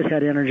 I've always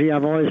had energy.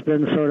 I've always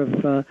been sort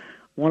of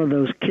one of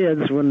those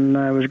kids when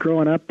I was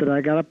growing up that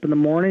I got up in the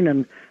morning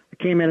and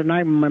I came in at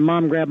night when my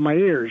mom grabbed my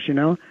ears,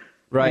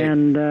 Right.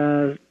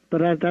 And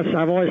but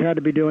I've always had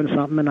to be doing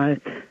something,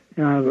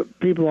 and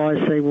people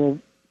always say, well,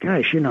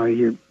 gosh,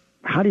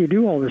 how do you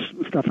do all this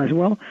stuff? I said,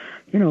 well,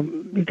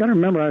 you got to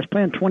remember, I was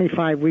playing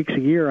 25 weeks a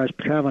year. I was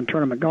traveling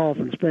tournament golf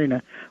and spending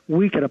a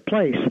week at a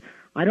place.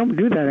 I don't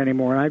do that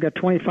anymore. I've got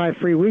 25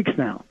 free weeks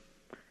now.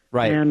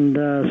 Right. And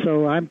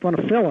so I want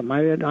to fill them.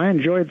 I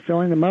enjoyed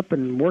filling them up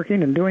and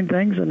working and doing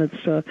things. And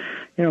it's,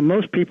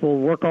 most people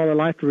work all their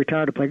life to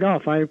retire to play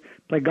golf. I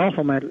play golf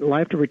all my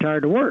life to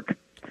retire to work.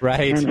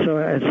 Right. And so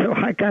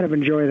I kind of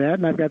enjoy that.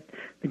 And I've got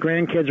the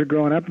grandkids are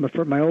growing up.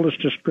 My oldest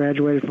just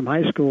graduated from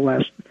high school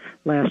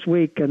last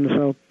week, and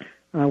so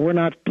we're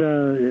not.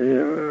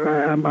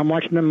 I'm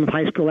watching them in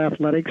high school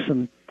athletics,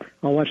 and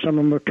I'll watch some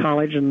of them at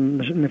college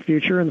and in the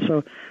future. And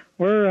so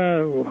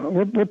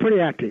we're pretty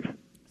active.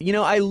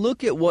 I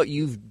look at what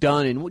you've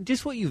done and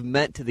just what you've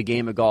meant to the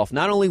game of golf,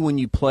 not only when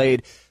you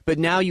played, but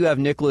now you have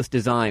Nicklaus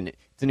Design.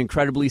 It's an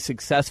incredibly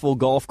successful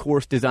golf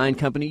course design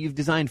company. You've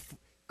designed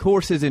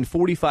courses in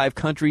 45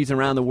 countries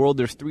around the world.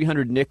 There's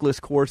 300 Nicklaus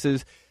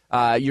courses.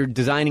 You're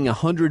designing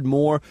 100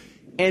 more.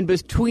 And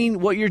between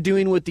what you're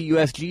doing with the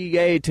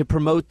USGA to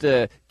promote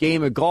the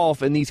game of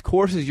golf and these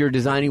courses you're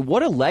designing,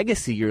 what a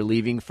legacy you're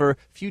leaving for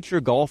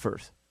future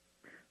golfers.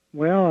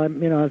 Well,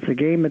 it's a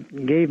game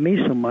that gave me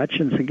so much,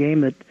 and it's a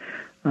game that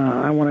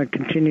I want to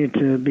continue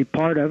to be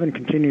part of and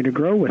continue to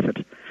grow with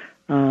it.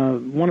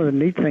 One of the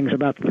neat things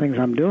about the things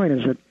I'm doing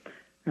is that,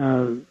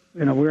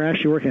 we're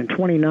actually working in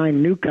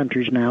 29 new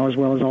countries now, as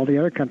well as all the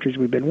other countries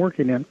we've been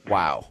working in.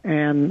 Wow.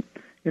 And,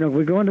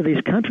 we go into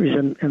these countries,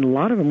 and a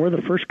lot of them, we're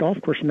the first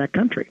golf course in that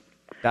country.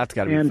 That's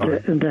got to be and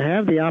fun. And to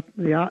have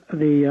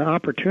the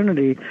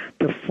opportunity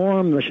to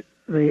form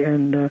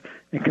and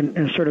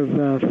sort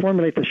of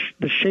formulate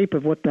the shape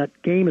of what that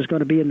game is going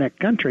to be in that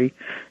country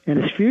and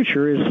its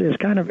future is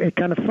kind of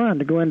fun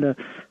to go into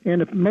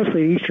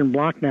mostly Eastern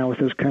Bloc now with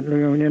this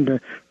country, going into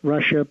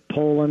Russia,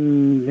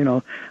 Poland,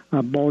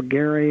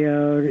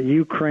 Bulgaria,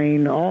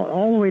 Ukraine,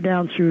 all the way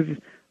down through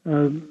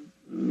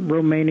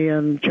Romania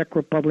and Czech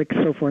Republic,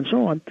 so forth and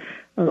so on.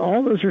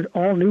 All those are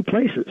all new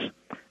places,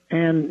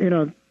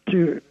 and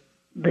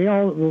they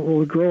all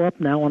will grow up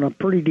now on a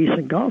pretty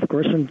decent golf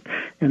course, and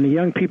the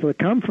young people that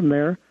come from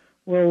there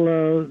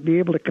will be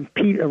able to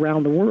compete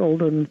around the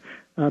world and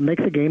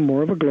make the game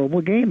more of a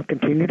global game,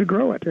 continue to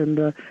grow it, and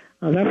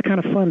that's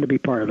kind of fun to be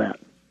part of that.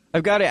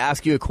 I've got to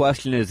ask you a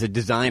question as a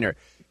designer.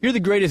 You're the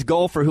greatest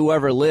golfer who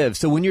ever lived,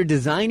 so when you're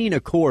designing a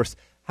course,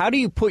 how do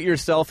you put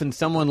yourself in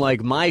someone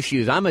like my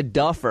shoes? I'm a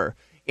duffer,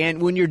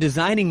 and when you're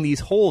designing these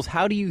holes,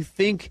 how do you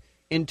think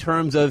in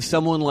terms of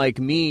someone like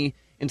me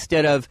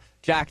instead of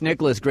Jack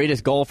Nicklaus,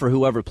 greatest golfer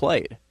who ever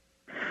played?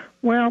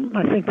 Well,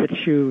 I think that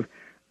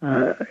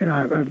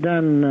we've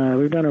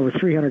done over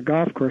 300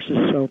 golf courses,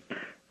 so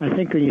I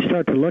think when you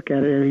start to look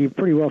at it, you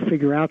pretty well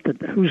figure out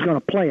that who's going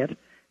to play it,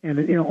 and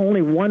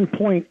only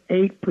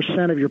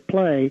 1.8% of your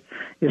play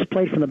is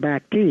played from the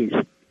back tees.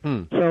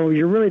 So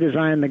you're really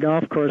designing the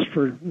golf course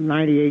for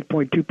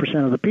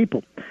 98.2% of the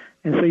people,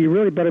 and so you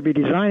really better be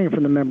designing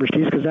from the members'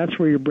 tees because that's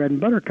where your bread and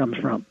butter comes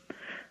from.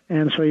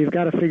 And so you've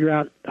got to figure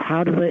out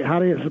how does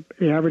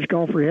the average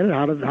golfer hit it,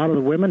 how do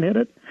the women hit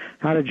it,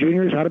 how do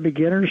juniors, how do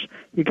beginners.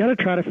 You got to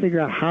try to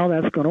figure out how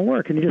that's going to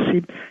work, and you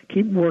just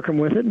keep working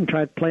with it and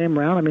try to play them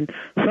around. I mean,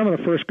 some of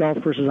the first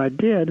golf courses I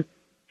did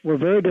were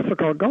very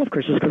difficult golf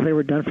courses because they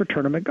were done for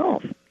tournament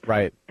golf.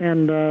 Right.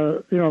 And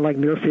like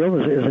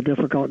Muirfield is a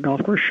difficult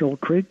golf course, Shoal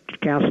Creek,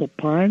 Castle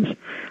Pines,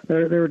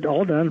 they're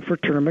all done for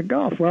tournament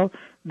golf. Well,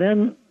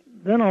 then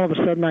all of a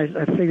sudden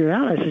I figured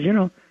out. I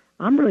said,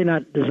 I'm really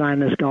not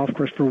designing this golf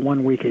course for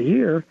 1 week a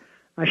year.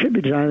 I should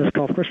be designing this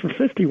golf course for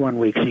 51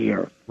 weeks a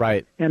year.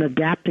 Right. And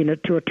adapting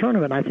it to a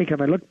tournament. I think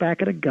if I look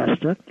back at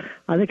Augusta,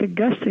 I think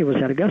Augusta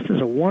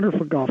is a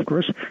wonderful golf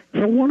course.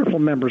 It's a wonderful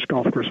members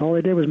golf course. All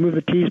they did was move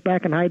the tees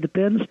back and hide the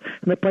pins,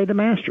 and they played the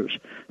Masters.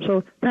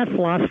 So that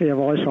philosophy I've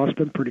always thought has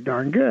been pretty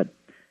darn good.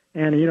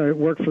 And it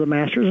worked for the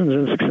Masters and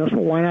has been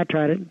successful. Why not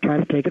try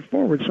to take it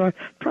forward? So I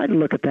try to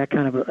look at that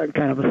kind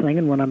of a thing,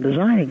 and when I'm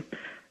designing,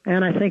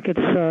 and I think it's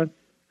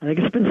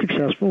been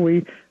successful.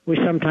 We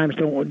sometimes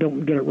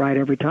don't get it right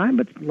every time,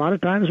 but a lot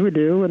of times we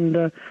do.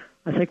 And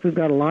I think we've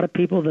got a lot of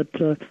people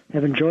that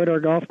have enjoyed our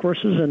golf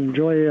courses and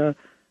enjoy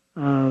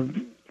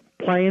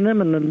playing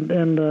them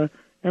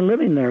and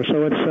living there.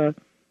 So it's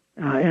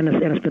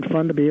been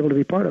fun to be able to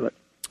be part of it.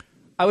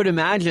 I would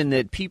imagine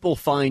that people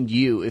find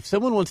you. If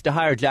someone wants to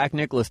hire Jack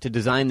Nicklaus to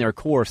design their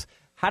course,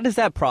 how does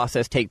that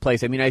process take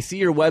place? I mean, I see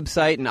your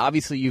website, and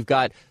obviously you've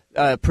got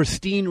a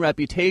pristine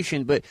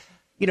reputation, but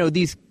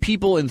these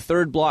people in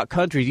third block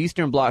countries,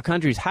 Eastern Bloc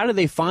countries, how do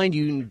they find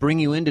you and bring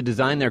you in to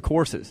design their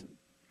courses?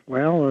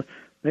 Well,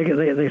 they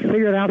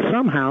figure it out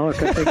somehow.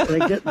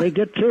 They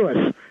get to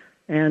us,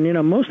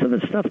 and most of the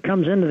stuff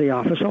comes into the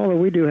office.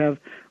 Although I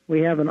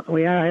have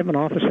an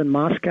office in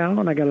Moscow,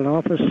 and I got an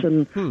office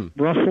in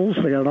Brussels.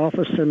 I got an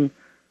office in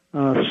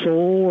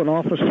Seoul, an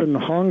office in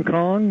Hong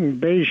Kong,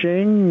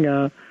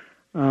 Beijing,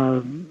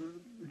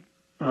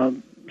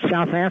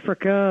 South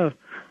Africa.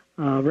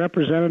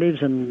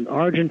 Representatives in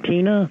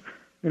Argentina.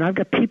 I've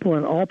got people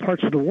in all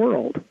parts of the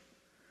world,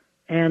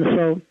 and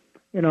so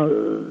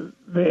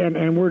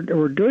and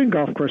we're doing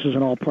golf courses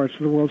in all parts of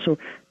the world. So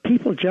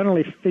people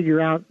generally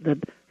figure out that,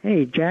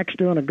 hey, Jack's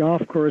doing a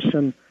golf course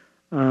in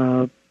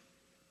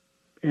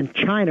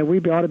China. We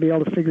ought to be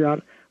able to figure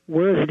out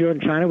where is he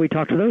doing in China. We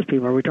talk to those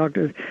people. We're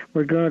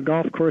doing a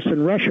golf course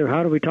in Russia.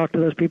 How do we talk to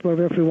those people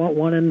over there if we want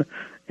one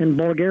in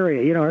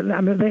Bulgaria?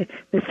 I mean,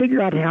 they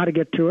figure out how to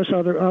get to us.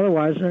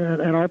 Otherwise,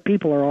 and our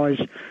people are always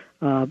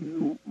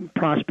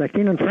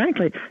prospecting. And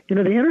frankly, the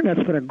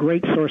Internet's been a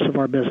great source of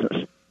our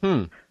business.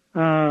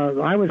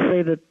 I would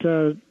say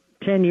that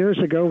 10 years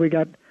ago we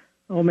got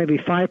maybe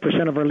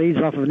 5% of our leads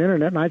off of the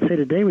Internet, and I'd say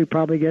today we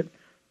probably get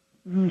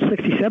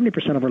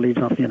 60-70% of our leads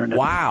off the Internet.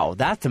 Wow,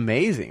 that's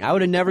amazing. I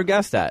would have never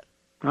guessed that.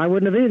 I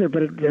wouldn't have either,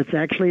 but it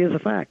actually is a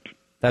fact.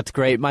 That's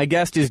great. My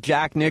guest is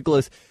Jack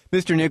Nicklaus.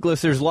 Mr.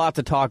 Nicklaus, there's lots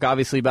to talk,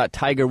 obviously, about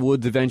Tiger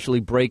Woods eventually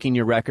breaking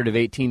your record of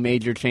 18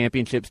 major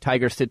championships.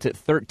 Tiger sits at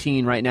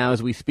 13 right now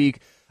as we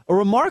speak. A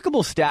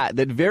remarkable stat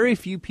that very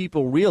few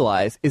people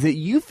realize is that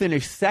you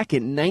finished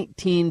second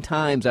 19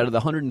 times out of the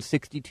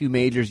 162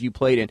 majors you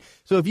played in.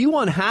 So if you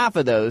won half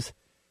of those,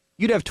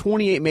 you'd have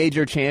 28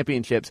 major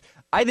championships.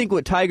 I think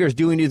what Tiger's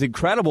doing is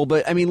incredible,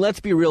 but, I mean, let's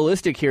be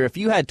realistic here. If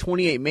you had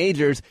 28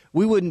 majors,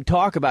 we wouldn't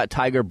talk about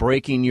Tiger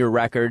breaking your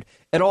record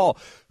at all.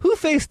 Who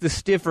faced the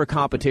stiffer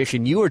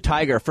competition, you or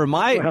Tiger? For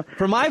my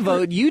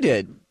vote, you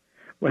did.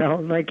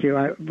 Well, thank you.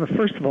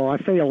 First of all, I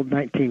failed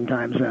 19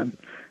 times then.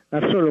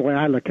 That's sort of the way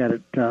I look at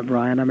it,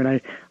 Brian. I mean,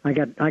 I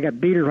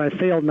got beat, or I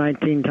failed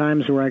 19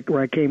 times where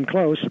I came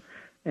close,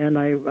 and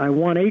I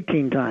won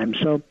 18 times.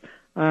 So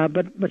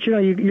But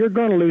you're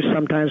going to lose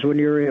sometimes when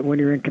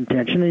you're in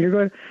contention,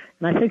 and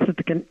I think that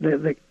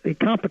the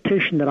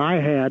competition that I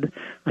had,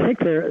 I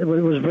think it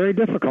was very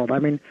difficult. I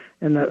mean,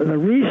 and the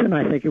reason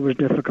I think it was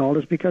difficult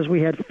is because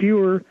we had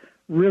fewer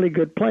really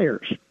good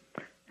players,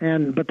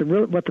 but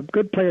the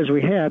good players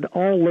we had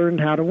all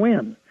learned how to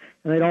win.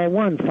 And they'd all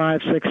won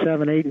 5, 6,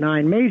 7, 8,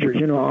 9 majors.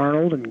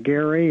 Arnold and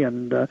Gary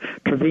and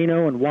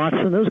Trevino and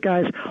Watson. Those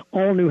guys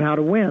all knew how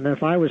to win. And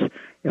if I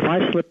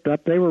slipped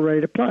up, they were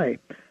ready to play.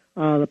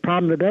 The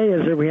problem today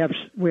is that we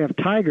have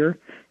Tiger,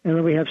 and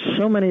then we have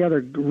so many other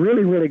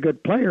really, really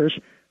good players,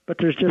 but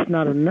there's just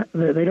not enough.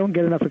 They don't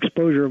get enough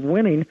exposure of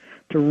winning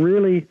to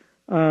really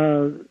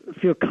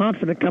feel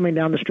confident coming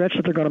down the stretch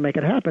that they're going to make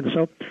it happen.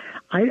 So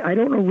I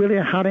don't know really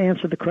how to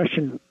answer the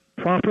question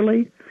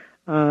properly.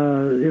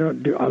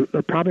 There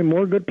are probably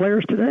more good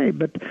players today,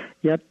 but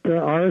yet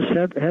ours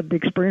had the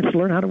experience to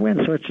learn how to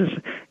win. So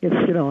you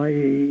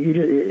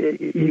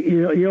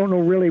don't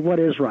know really what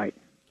is right.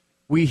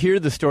 We hear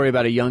the story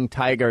about a young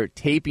Tiger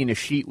taping a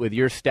sheet with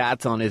your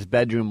stats on his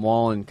bedroom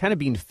wall and kind of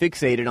being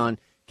fixated on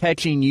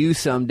catching you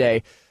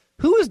someday.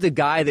 Who was the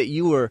guy that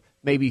you were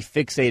maybe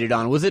fixated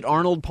on? Was it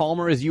Arnold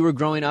Palmer as you were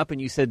growing up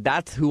and you said,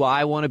 that's who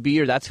I want to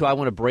be, or that's who I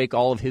want to break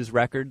all of his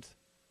records?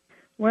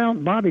 Well,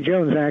 Bobby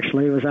Jones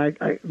actually was.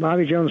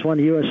 Bobby Jones won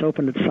the U.S.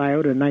 Open at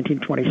Scioto in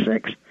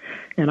 1926,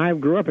 and I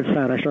grew up at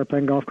Scioto. I started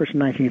playing golf course in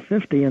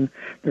 1950, and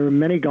there were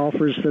many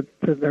golfers that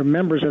are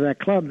members of that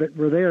club that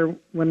were there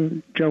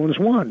when Jones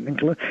won,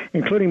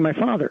 including my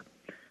father.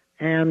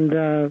 And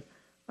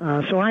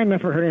so I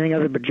never heard anything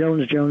other but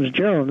Jones,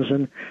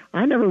 and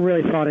I never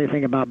really thought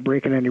anything about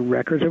breaking any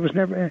records. It was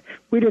never.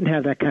 We didn't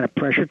have that kind of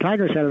pressure.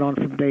 Tigers had it on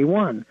from day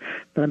one,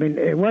 but I mean,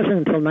 it wasn't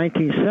until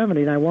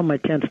 1970, and I won my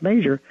 10th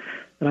major.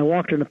 And I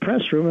walked in the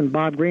press room, and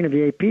Bob Green of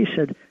the AP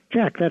said,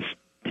 "Jack, that's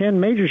 10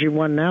 majors you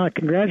won now.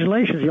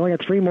 Congratulations. You only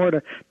got 3 more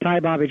to tie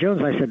Bobby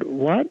Jones." I said,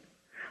 "What?"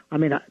 I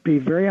mean, to be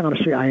very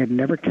honest with you, I had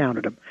never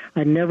counted them.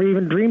 I never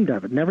even dreamed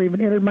of it. Never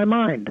even entered my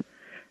mind.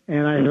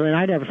 And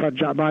I never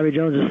thought Bobby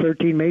Jones's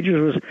 13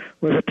 majors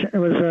was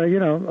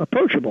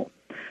approachable.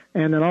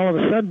 And then all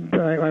of a sudden,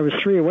 I was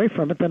 3 away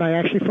from it. Then I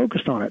actually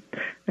focused on it.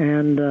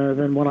 And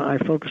then when I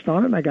focused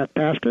on it, I got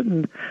past it.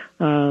 And,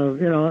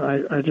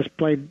 I just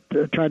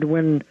tried to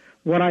win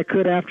what I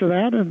could after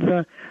that,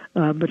 and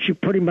but you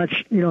pretty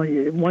much,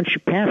 once you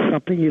pass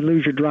something, you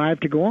lose your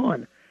drive to go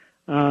on.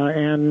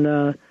 Even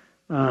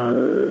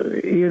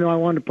though I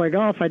wanted to play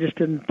golf, I just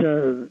didn't.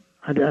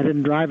 I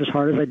didn't drive as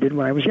hard as I did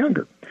when I was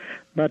younger.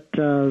 But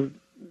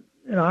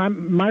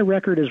my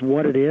record is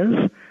what it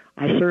is.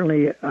 I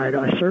certainly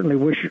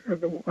wish.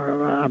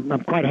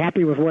 I'm quite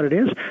happy with what it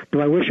is. Do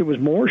I wish it was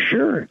more?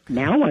 Sure.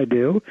 Now I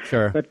do.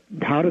 Sure. But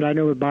how did I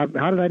know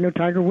How did I know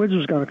Tiger Woods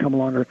was going to come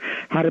along, or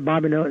how did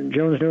Bobby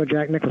Jones know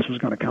Jack Nicklaus was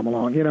going to come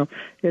along?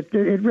 It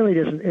really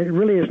isn't. It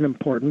really isn't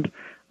important.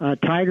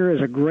 Tiger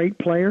is a great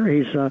player.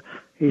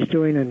 He's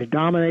doing and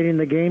dominating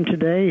the game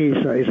today.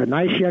 He's a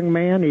nice young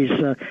man. He's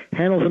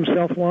handles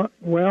himself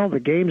well. The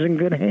game's in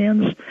good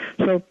hands.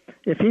 So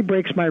if he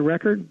breaks my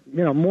record,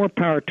 more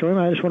power to him.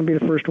 I just want to be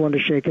the first one to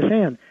shake his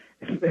hand.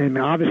 And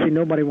obviously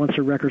nobody wants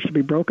their records to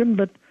be broken,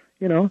 but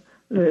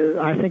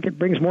I think it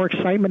brings more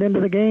excitement into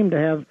the game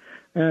to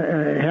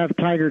have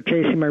Tiger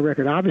chasing my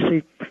record.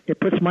 Obviously, it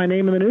puts my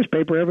name in the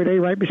newspaper every day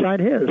right beside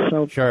his.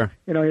 So sure,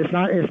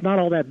 it's not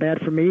all that bad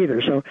for me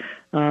either. So,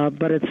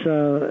 but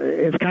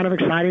it's kind of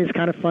exciting. It's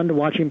kind of fun to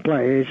watch him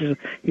play.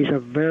 He's a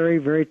very,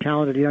 very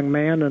talented young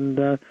man,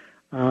 and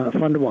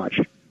fun to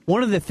watch.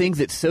 One of the things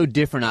that's so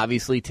different,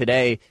 obviously,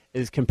 today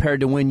is compared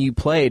to when you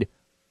played,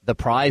 the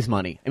prize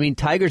money. I mean,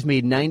 Tiger's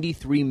made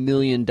 $93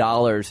 million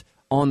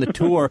on the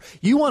tour.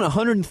 You won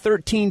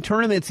 113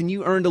 tournaments, and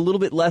you earned a little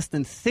bit less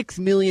than $6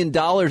 million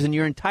in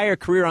your entire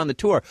career on the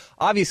tour.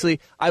 Obviously,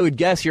 I would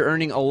guess you're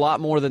earning a lot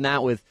more than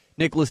that with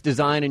Nicklaus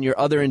Design and your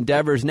other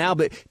endeavors now.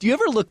 But do you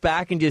ever look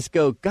back and just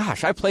go,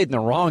 gosh, I played in the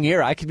wrong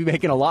era. I could be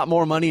making a lot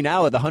more money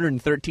now with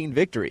 113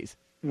 victories.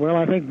 Well,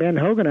 I think Ben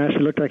Hogan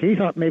actually looked like he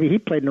thought maybe he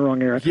played in the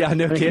wrong era. Yeah,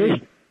 no kidding.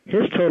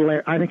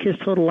 I think his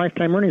total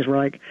lifetime earnings were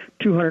like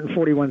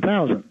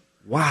 $241,000.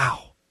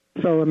 Wow.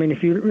 So, I mean,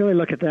 if you really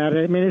look at that,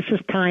 I mean, it's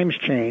just times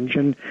change.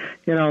 And,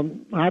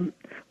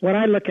 what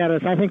I look at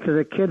is I think that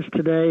the kids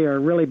today are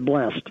really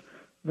blessed.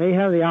 They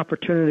have the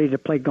opportunity to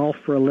play golf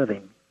for a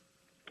living.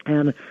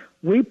 And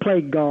we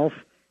played golf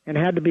and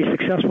had to be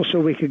successful so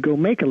we could go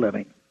make a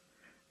living.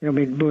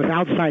 With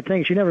outside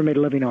things, you never made a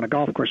living on a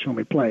golf course when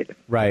we played.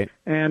 Right.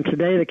 And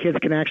today the kids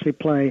can actually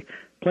play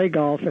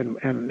golf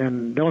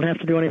and don't have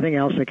to do anything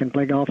else. They can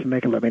play golf and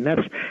make a living.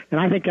 And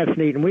I think that's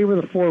neat. And we were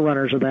the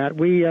forerunners of that.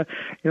 We,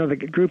 the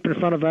group in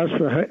front of us,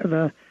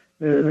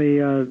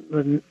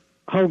 the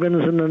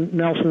Hogans and the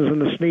Nelsons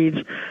and the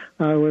Sneeds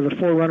were the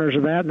forerunners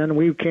of that. And then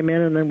we came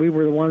in, and then we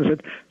were the ones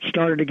that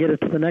started to get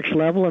it to the next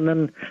level. And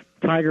then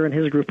Tiger and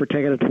his group are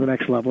taking it to the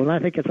next level. And I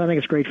think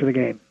it's great for the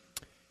game.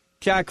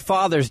 Jack,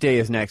 Father's Day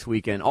is next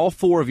weekend. All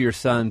 4 of your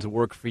sons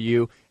work for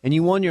you, and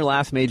you won your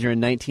last major in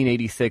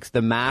 1986,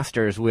 the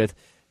Masters, with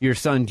your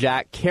son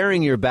Jack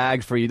carrying your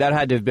bag for you. That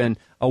had to have been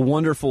a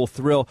wonderful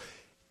thrill.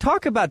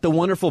 talk about the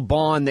wonderful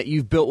bond that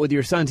you've built with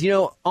your sons. You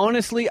know,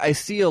 honestly, I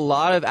see a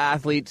lot of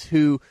athletes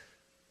who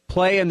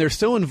play and they're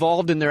so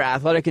involved in their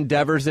athletic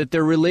endeavors that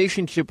their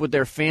relationship with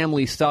their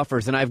family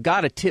suffers. And I've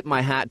got to tip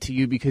my hat to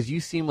you because you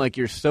seem like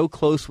you're so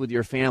close with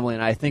your family,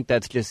 and I think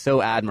that's just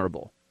so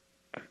admirable.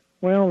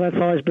 Well, that's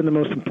always been the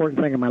most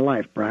important thing in my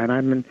life,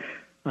 Brian.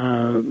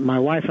 My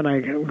wife and I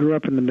grew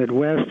up in the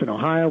Midwest in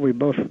Ohio. We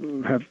both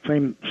have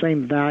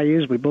same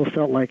values. We both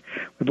felt like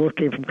we both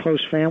came from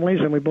close families,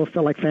 and we both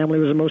felt like family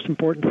was the most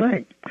important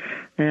thing.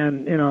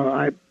 And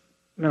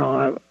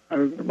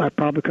I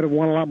probably could have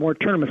won a lot more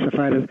tournaments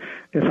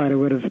if I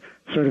would have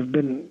sort of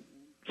been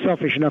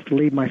selfish enough to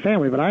leave my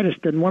family, but I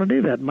just didn't want to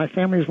do that. My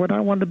family is what I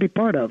wanted to be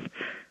part of,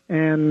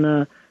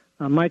 and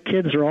my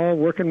kids are all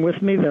working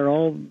with me. They're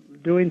all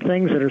doing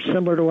things that are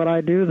similar to what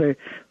I do.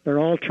 They're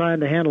all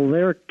trying to handle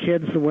their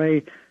kids the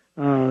way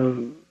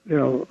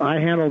I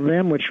handle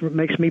them, which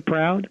makes me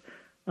proud.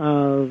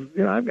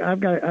 I've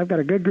got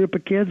a good group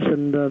of kids,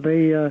 and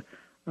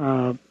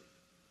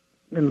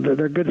and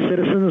they're good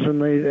citizens,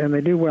 and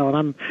they do well.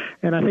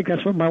 And I think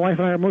that's what my wife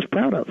and I are most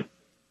proud of.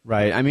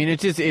 Right. I mean,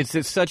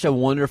 it's such a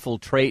wonderful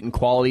trait and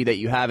quality that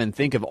you have, and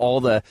think of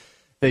all the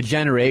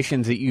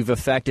generations that you've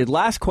affected.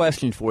 Last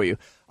question for you.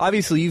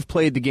 Obviously, you've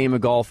played the game of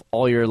golf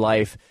all your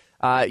life.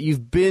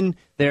 You've been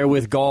there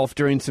with golf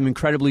during some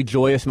incredibly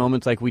joyous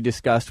moments like we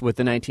discussed with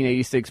the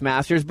 1986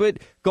 Masters, but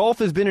golf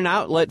has been an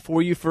outlet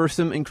for you for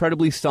some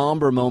incredibly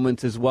somber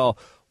moments as well.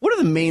 What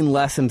are the main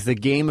lessons the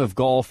game of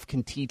golf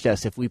can teach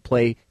us if we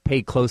pay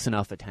close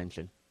enough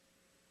attention?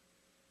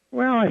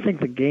 Well, I think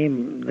the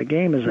game is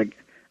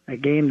a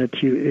game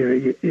that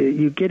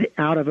you get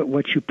out of it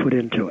what you put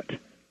into it,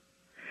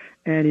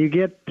 and you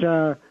get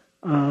you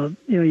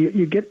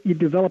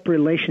develop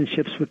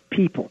relationships with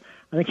people.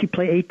 I think you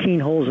play 18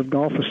 holes of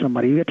golf with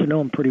somebody, you get to know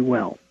them pretty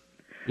well.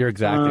 You're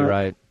exactly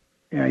right.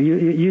 Yeah,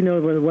 you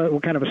know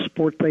what kind of a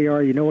sport they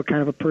are. You know what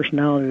kind of a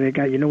personality they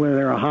got. You know whether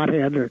they're a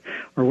hothead or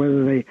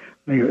whether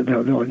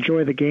they'll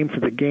enjoy the game for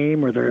the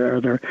game, or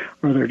they're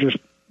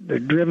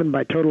driven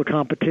by total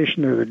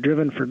competition, or they're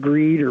driven for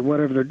greed, or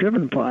whatever they're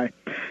driven by.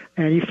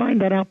 And you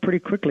find that out pretty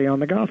quickly on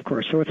the golf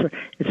course. So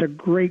it's a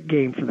great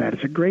game for that.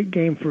 It's a great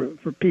game for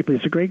people.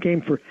 It's a great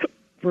game for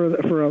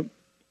a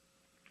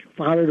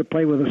father to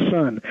play with a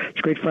son. It's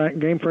a great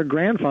game for a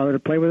grandfather to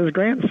play with his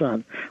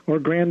grandson or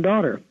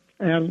granddaughter.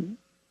 And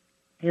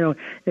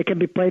it can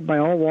be played by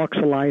all walks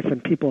of life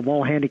and people of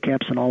all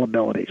handicaps and all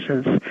abilities.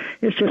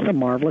 It's just a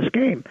marvelous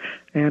game,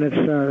 and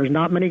there's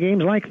not many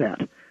games like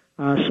that.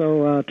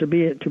 So to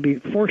be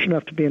fortunate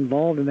enough to be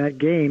involved in that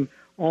game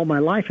all my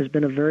life has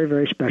been a very,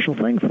 very special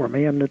thing for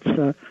me. And it's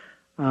and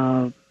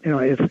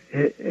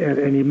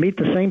you meet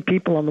the same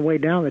people on the way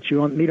down that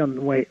you meet on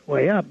the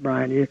way up,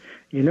 Brian.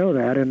 You know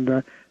that,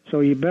 and so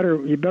you better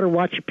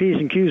watch your P's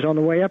and Q's on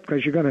the way up,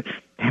 because you're going to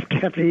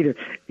have to eat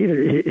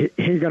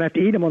you're going to have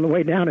to eat them on the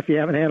way down if you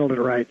haven't handled it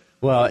right.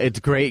 Well, it's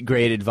great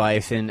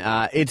advice, and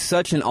it's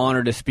such an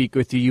honor to speak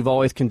with you. You've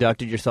always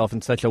conducted yourself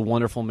in such a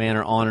wonderful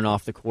manner on and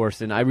off the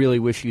course, and I really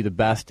wish you the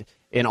best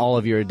in all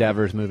of your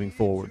endeavors moving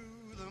forward.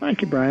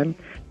 Thank you, Brian.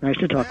 Nice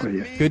to talk with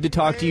you. Good to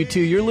talk to you,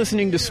 too. You're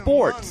listening to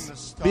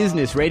Sports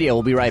Business Radio.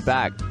 We'll be right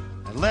back.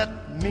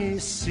 Let me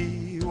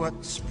see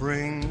what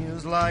spring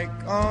is like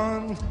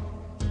on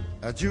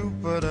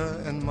Jupiter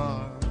and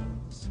Mars.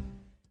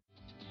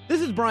 This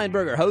is Brian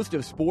Berger, host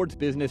of Sports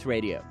Business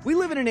Radio. We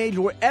live in an age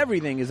where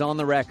everything is on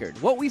the record.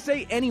 What we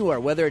say anywhere,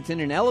 whether it's in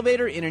an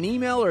elevator, in an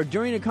email, or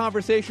during a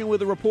conversation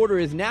with a reporter,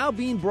 is now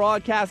being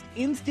broadcast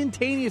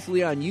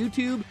instantaneously on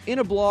YouTube, in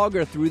a blog,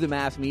 or through the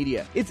mass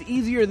media. It's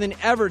easier than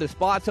ever to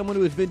spot someone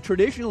who has been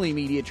traditionally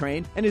media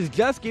trained and is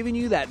just giving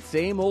you that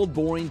same old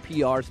boring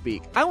PR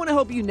speak. I want to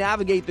help you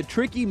navigate the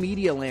tricky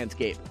media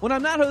landscape. When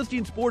I'm not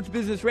hosting Sports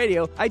Business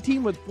Radio, I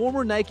team with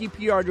former Nike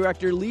PR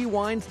director Lee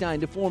Weinstein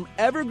to form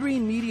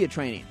Evergreen Media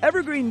Training.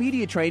 Evergreen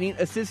Media Training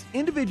assists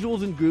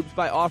individuals and groups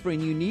by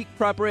offering unique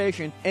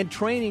preparation and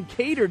training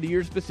catered to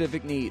your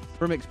specific needs.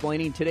 From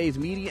explaining today's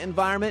media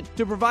environment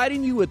to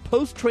providing you with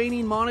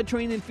post-training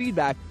monitoring and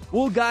feedback,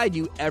 we'll guide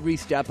you every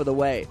step of the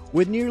way.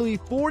 With nearly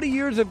 40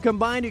 years of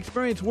combined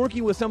experience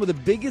working with some of the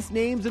biggest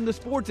names in the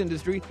sports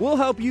industry, we'll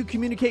help you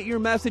communicate your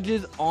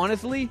messages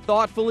honestly,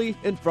 thoughtfully,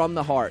 and from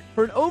the heart.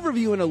 For an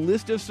overview and a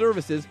list of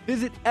services,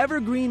 visit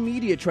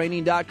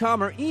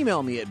evergreenmediatraining.com or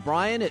email me at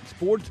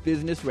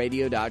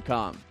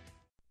brian@sportsbusinessradio.com.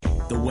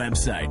 The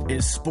website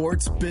is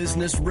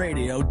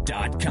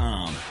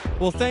sportsbusinessradio.com.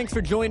 Well, thanks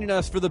for joining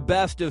us for the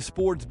best of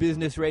Sports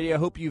Business Radio. I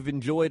hope you've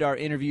enjoyed our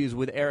interviews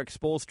with Erik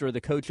Spoelstra, the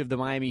coach of the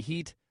Miami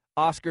Heat,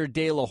 Oscar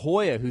De La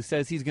Hoya, who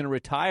says he's going to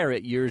retire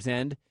at year's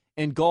end,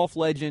 and golf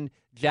legend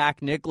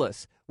Jack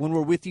Nicklaus. When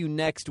we're with you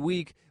next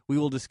week, we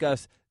will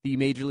discuss the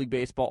Major League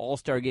Baseball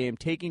All-Star Game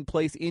taking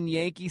place in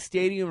Yankee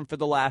Stadium. For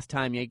the last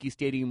time, Yankee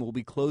Stadium will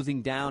be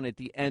closing down at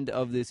the end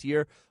of this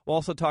year. We'll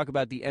also talk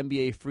about the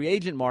NBA free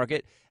agent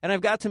market. And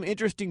I've got some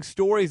interesting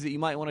stories that you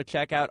might want to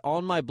check out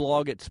on my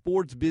blog at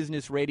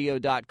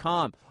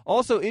sportsbusinessradio.com.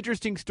 Also,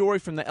 interesting story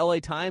from the LA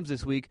Times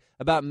this week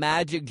about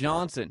Magic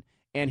Johnson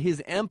and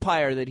his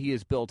empire that he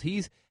has built.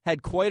 He's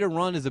had quite a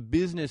run as a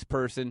business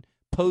person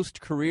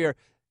post-career.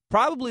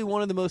 Probably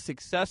one of the most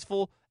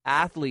successful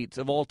athletes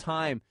of all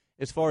time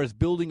as far as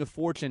building a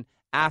fortune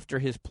after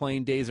his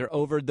playing days are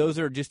over. Those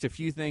are just a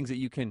few things that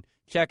you can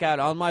check out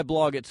on my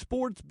blog at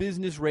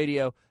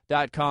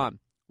sportsbusinessradio.com.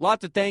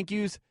 Lots of thank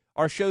yous.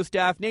 Our show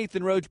staff,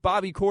 Nathan Roach,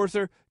 Bobby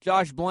Corser,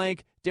 Josh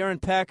Blank,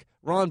 Darren Peck,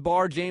 Ron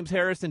Barr, James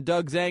Harris, and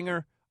Doug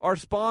Zanger. Our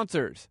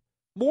sponsors,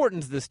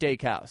 Morton's The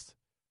Steakhouse,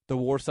 the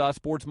Warsaw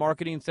Sports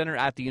Marketing Center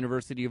at the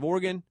University of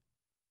Oregon,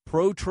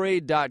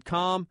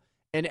 ProTrade.com,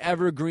 and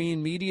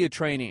Evergreen Media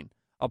Training.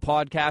 A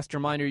podcast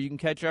reminder, you can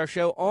catch our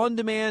show on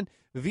demand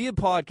via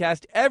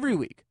podcast every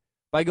week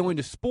by going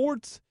to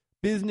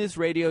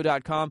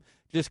sportsbusinessradio.com.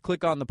 Just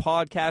click on the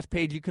podcast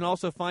page. You can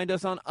also find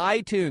us on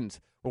iTunes.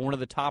 We're one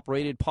of the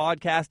top-rated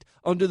podcasts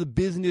under the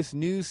business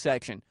news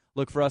section.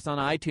 Look for us on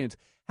iTunes.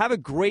 Have a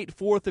great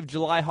 4th of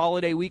July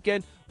holiday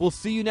weekend. We'll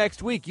see you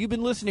next week. You've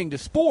been listening to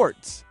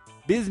Sports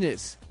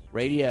Business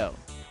Radio.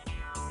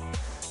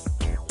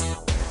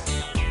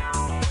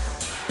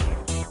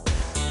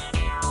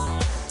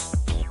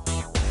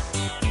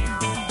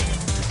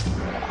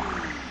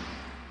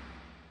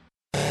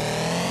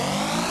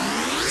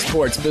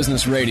 Sports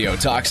Business Radio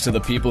talks to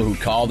the people who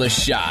call the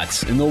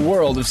shots in the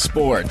world of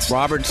sports.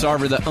 Robert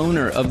Sarver, the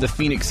owner of the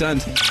Phoenix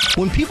Suns.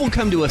 When people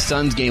come to a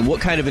Suns game,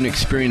 what kind of an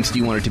experience do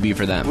you want it to be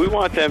for them? We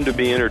want them to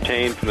be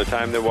entertained from the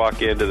time they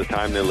walk in to the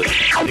time they leave.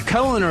 The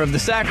co-owner of the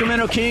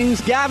Sacramento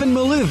Kings, Gavin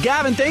Maloof.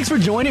 Gavin, thanks for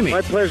joining me.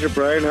 My pleasure,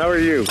 Brian. How are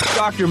you?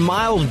 Dr.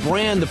 Miles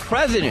Brand, the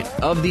president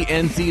of the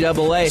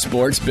NCAA.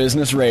 Sports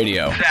Business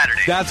Radio.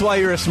 Saturday. That's why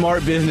you're a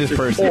smart business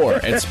person. Or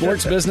at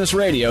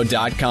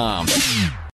sportsbusinessradio.com.